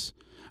Lewis,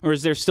 or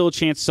is there still a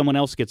chance someone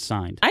else gets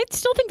signed? I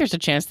still think there's a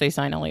chance they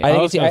sign Elliott. I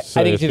was think gonna it's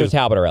say, either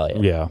Talbot or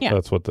Elliott. Yeah, Yeah.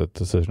 that's what the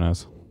decision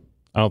is.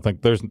 I don't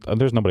think there's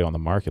nobody on the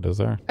market, is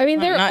there? I mean,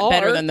 there Not are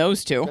better than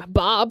those two.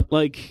 Bob.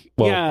 Well,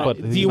 but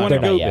do he's you not want to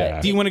gonna go? get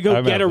it. Do you want to go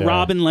I get a meant,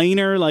 Robin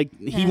Lehner?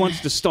 He wants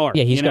to start.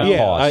 Yeah, he's you know? gonna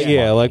pause.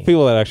 Like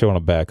people that actually want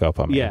to back up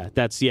on me. Yeah,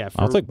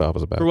 I'll take Bob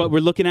as a backup. for what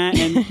we're looking at.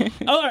 And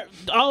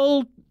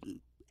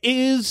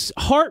is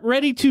Hart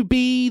ready to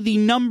be the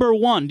number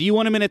one? Do you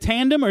want him in a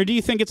tandem, or do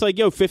you think it's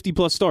 50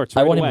 plus starts?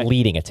 Right I want away? him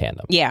leading a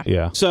tandem. Yeah.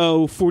 Yeah.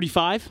 So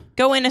 45.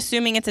 Go in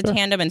assuming it's a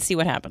tandem and see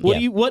what happens. What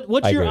do you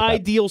what's I your agree with that.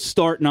 ideal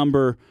start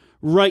number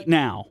right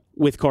now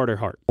with Carter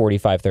Hart?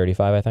 45-35,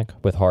 I think,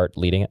 with Hart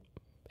leading it.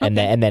 And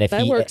then if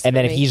That works for if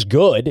me. he's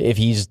good, if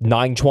he's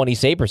 920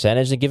 save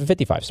percentage, then give him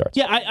 55 starts.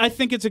 Yeah, I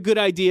think it's a good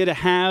idea to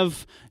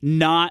have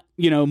not,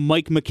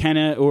 Mike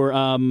McKenna or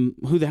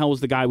who the hell was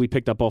the guy we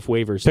picked up off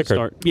waivers Pickard. to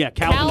start? Yeah,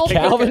 Calvin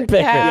Pickard. Calvin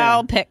Pickard.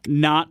 Cal pick.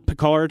 Not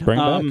Picard. Bring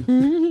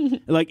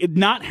back.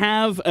 Not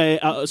have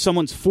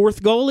someone's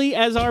fourth goalie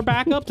as our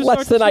backup to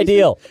Less start the than season,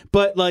 ideal.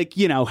 But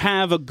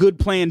have a good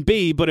plan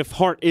B. But if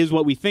Hart is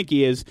what we think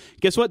he is,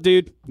 guess what,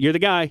 dude? You're the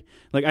guy.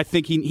 I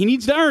think he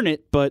needs to earn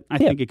it, but I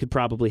think it could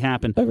probably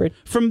happen. Agreed.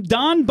 From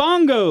Don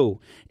Bongo,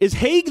 is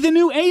Haig the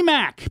new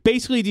AMAC?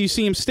 Basically, do you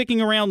see him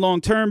sticking around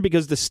long term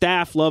because the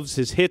staff loves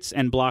his hits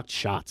and blocked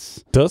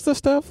shots? Does the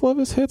staff love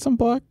his hits and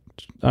block?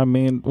 I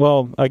mean,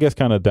 well, I guess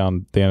kind of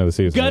down the end of the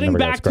season. he Gutting never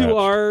got back to scratched.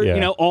 our,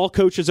 Yeah. all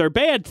coaches are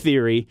bad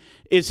theory,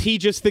 is he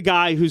just the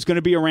guy who's going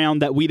to be around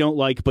that we don't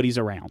like, but he's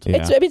around?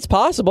 Yeah. It's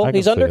possible. I can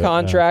He's see under that, yeah.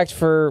 contract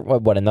for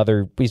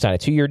he's signed a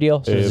 2-year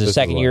deal. So this is this the is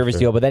second year of his last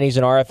deal, year. but then he's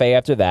an RFA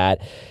after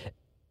that.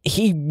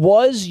 He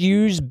was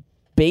used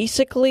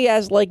basically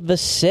as the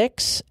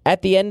 6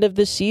 at the end of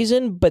the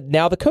season, but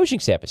now the coaching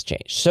staff has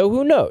changed. So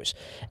who knows?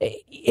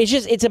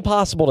 It's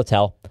impossible to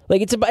tell.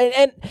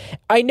 And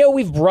I know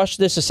we've brushed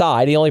this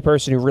aside. The only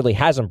person who really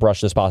hasn't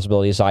brushed this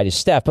possibility aside is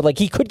Steph, but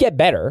he could get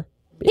better.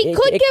 He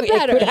could get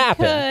better. It could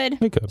happen. Good.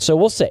 He could. So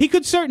we'll see. He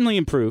could certainly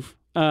improve.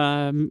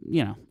 I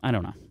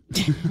don't know.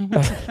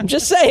 I'm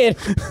just saying.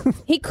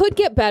 He could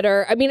get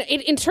better. I mean,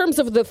 in terms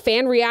of the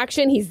fan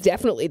reaction, he's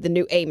definitely the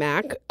new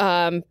AMAC.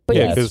 But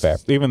Yeah, that's because fair.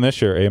 even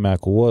this year,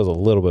 AMAC was a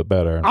little bit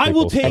better. and I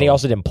will people take- And he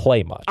also didn't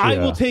play much. I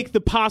will take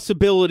the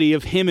possibility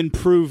of him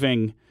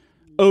improving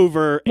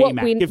over What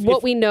AMAC. we-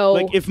 what we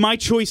know- if my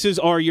choices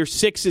are your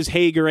 6 is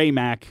Haig or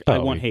AMAC, I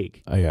want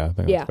Haig. Yeah, I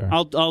think Yeah. that's fair.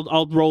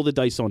 I'll roll the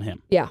dice on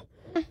him. Yeah.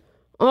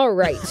 All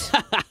right.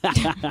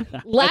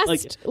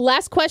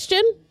 Last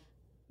question.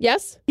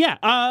 Yes.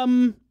 Yeah.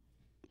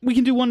 We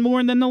can do one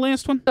more and then the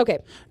last one. Okay.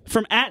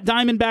 From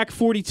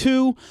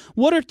 @Diamondback42,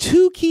 what are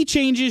 2 key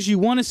changes you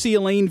want to see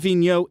Alain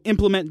Vigneault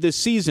implement this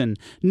season?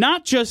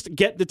 Not just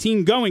get the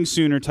team going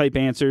sooner type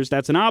answers,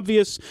 that's an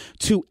obvious,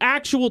 to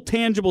actual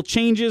tangible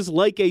changes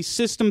like a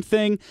system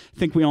thing. I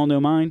think we all know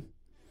mine.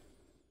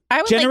 I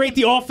would Generate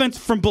the offense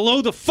from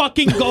below the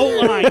fucking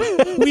goal line.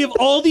 We have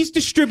all these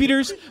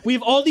distributors. We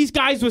have all these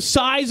guys with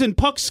size and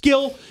puck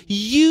skill.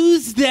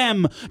 Use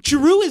them.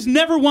 Giroux has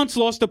never once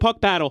lost a puck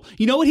battle.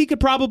 You know what he could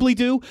probably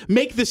do?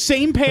 Make the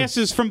same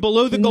passes from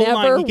below the goal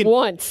line. Never He can,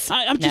 once.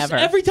 I'm just Never.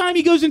 every time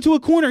he goes into a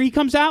corner, he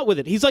comes out with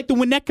it. He's like the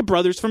Winnetka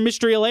brothers from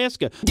Mystery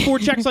Alaska. 4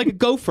 checks like a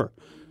gopher.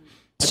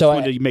 So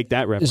Wanted to make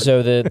that reference.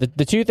 So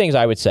the 2 things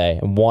I would say,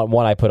 and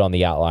one I put on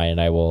the outline,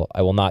 and I will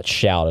not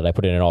shout it. I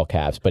put it in all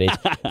caps, but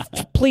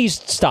it's please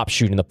stop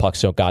shooting the puck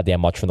so goddamn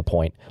much from the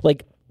point.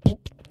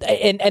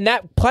 And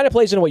that kind of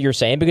plays into what you're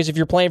saying, because if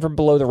you're playing from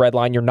below the red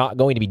line, you're not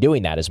going to be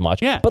doing that as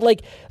much. Yeah. But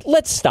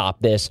let's stop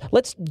this.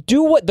 Let's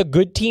do what the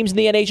good teams in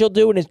the NHL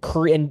do,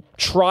 and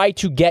try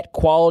to get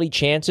quality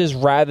chances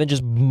rather than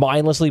just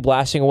mindlessly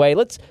blasting away.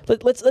 Let's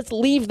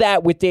leave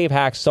that with Dave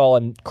Haxtell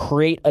and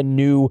create a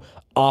new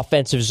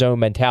offensive zone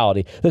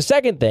mentality. The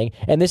second thing,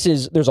 and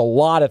there's a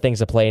lot of things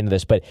that play into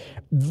this, but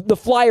the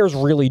Flyers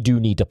really do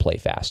need to play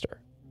faster.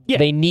 Yeah.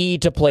 They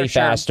need to play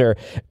faster.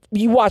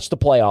 You watch the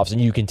playoffs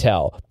and you can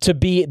tell. To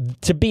be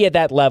at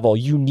that level,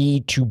 you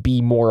need to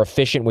be more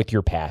efficient with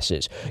your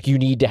passes. You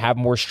need to have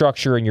more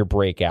structure in your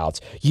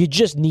breakouts. You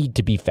just need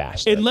to be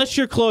faster. Unless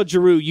you're Claude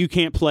Giroux, you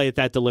can't play at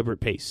that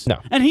deliberate pace. No.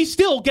 And he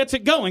still gets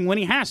it going when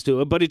he has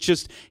to, but it's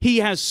just he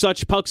has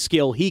such puck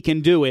skill, he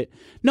can do it.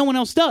 No one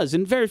else does,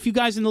 and very few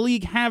guys in the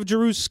league have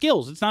Giroux's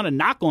skills. It's not a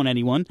knock on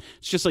anyone.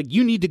 It's just like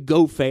you need to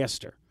go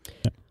faster.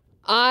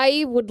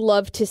 I would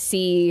love to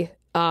see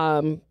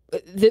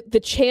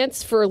the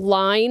chance for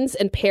lines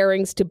and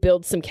pairings to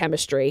build some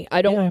chemistry.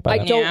 I don't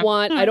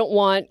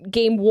want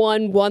game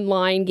one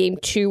line, game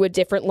two a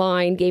different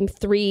line, game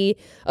three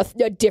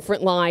a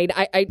different line.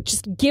 I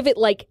just give it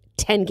like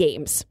 10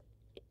 games.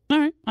 All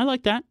right, I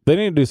like that. They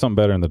need to do something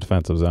better in the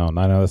defensive zone.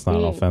 I know that's not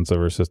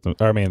offensive or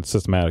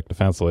systematic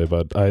defensively,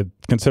 but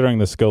considering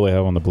the skill they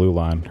have on the blue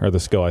line, or the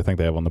skill I think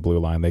they have on the blue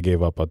line, they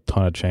gave up a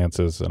ton of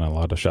chances and a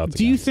lot of shots.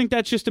 Do you think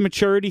that's just a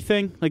maturity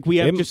thing? Like we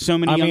have just so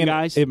many young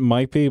guys? It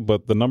might be,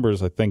 but the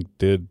numbers I think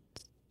did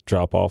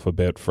drop off a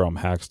bit from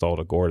Hackstall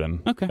to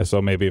Gordon. Okay.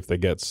 So maybe if they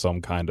get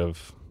some kind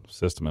of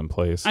system in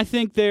place. I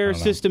think their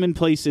system in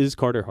place is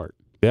Carter Hart.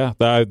 Yeah,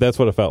 that's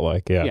what it felt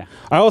like, yeah.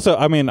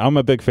 I'm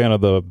a big fan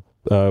of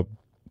the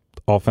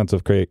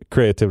offensive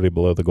creativity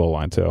below the goal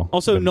line, too.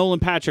 Also, Nolan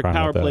Patrick,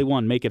 power play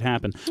 1, make it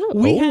happen.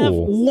 We have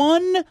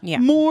one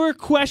more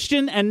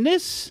question, and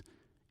this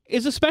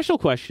is a special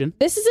question.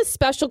 This is a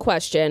special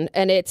question,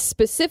 and it's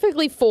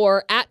specifically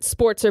for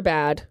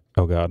 @SportsAreBad.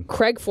 Oh, God.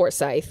 Craig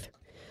Forsyth.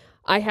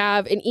 I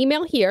have an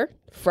email here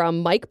from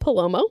Mike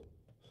Palomo.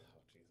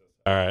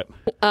 All right.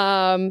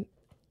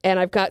 And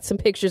I've got some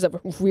pictures of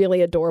a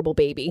really adorable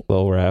baby.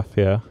 Little Raph,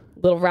 yeah.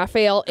 Little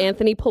Raphael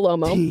Anthony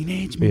Palomo.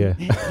 Teenage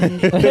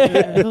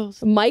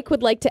Mike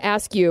would like to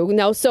ask you.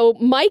 Now, so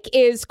Mike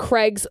is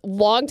Craig's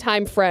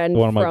longtime friend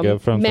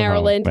from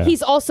Maryland. Yeah.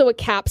 He's also a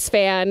Caps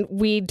fan.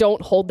 We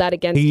don't hold that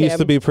against him. He used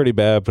to be pretty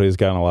bad, but he's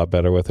gotten a lot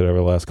better with it over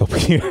the last couple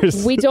of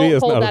years. We don't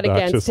hold that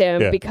against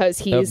him because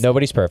he's...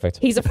 Nobody's perfect.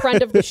 He's a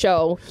friend of the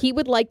show. He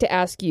would like to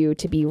ask you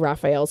to be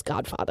Raphael's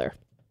godfather.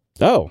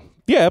 Oh,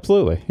 yeah,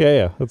 absolutely.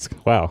 Yeah. That's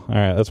wow. All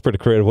right, that's a pretty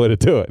creative way to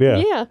do it.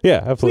 Yeah.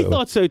 Yeah, absolutely. We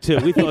thought so, too.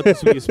 We thought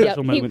this would be a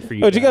special moment for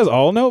you. Oh, did you guys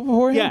all know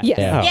before? Yeah. Yes.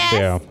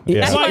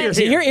 That's why you're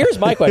here. Here's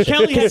my question.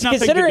 Kelly has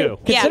nothing to do.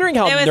 Considering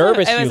how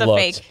nervous you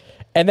looked,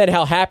 and then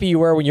how happy you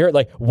were when you're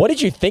like, what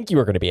did you think you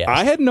were going to be asked?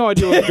 I had no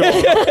idea what was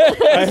going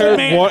on. I heard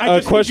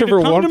a question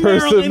for one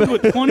person.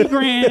 With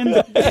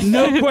 $20,000,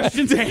 no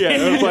questions asked.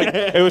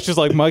 Yeah, it was just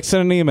like, Mike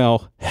sent an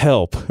email,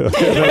 help. I was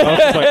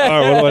like,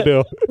 all right, what do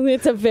I do?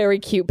 It's a very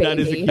cute baby. That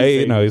is a cute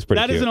Hey, no, he's pretty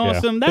That cute. is an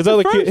awesome. Yeah.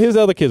 That's His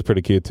other kid's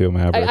pretty cute too,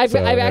 Maverick. I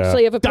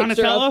actually have a picture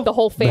Donatello? of the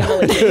whole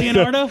family.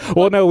 Leonardo?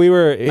 Well, no, we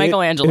were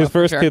Michelangelo, His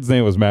first for sure. kid's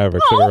name was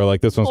Maverick, so we were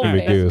like, this one's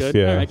gonna be Goose. Good.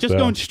 Yeah, All right, just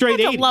going straight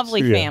It's 80s. a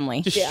lovely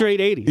family. Just straight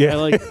 80s. Yeah. I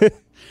like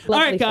All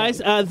right, guys,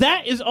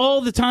 that is all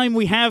the time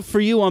we have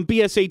for you on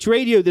BSH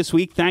Radio this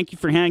week. Thank you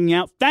for hanging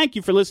out. Thank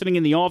you for listening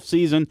in the off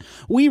season.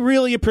 We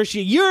really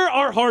appreciate you're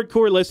our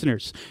hardcore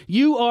listeners.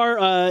 You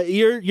are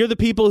you're the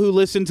people who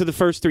listen to the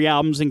first 3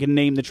 albums and can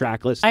name the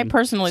track list. I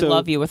personally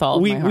love you with all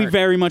of my heart. We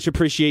very much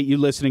appreciate you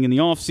listening in the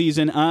off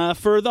season.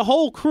 For the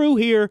whole crew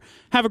here,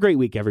 have a great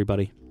week,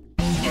 everybody.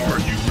 Are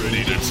you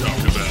ready to talk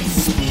about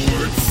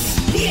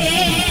sports? Yeah!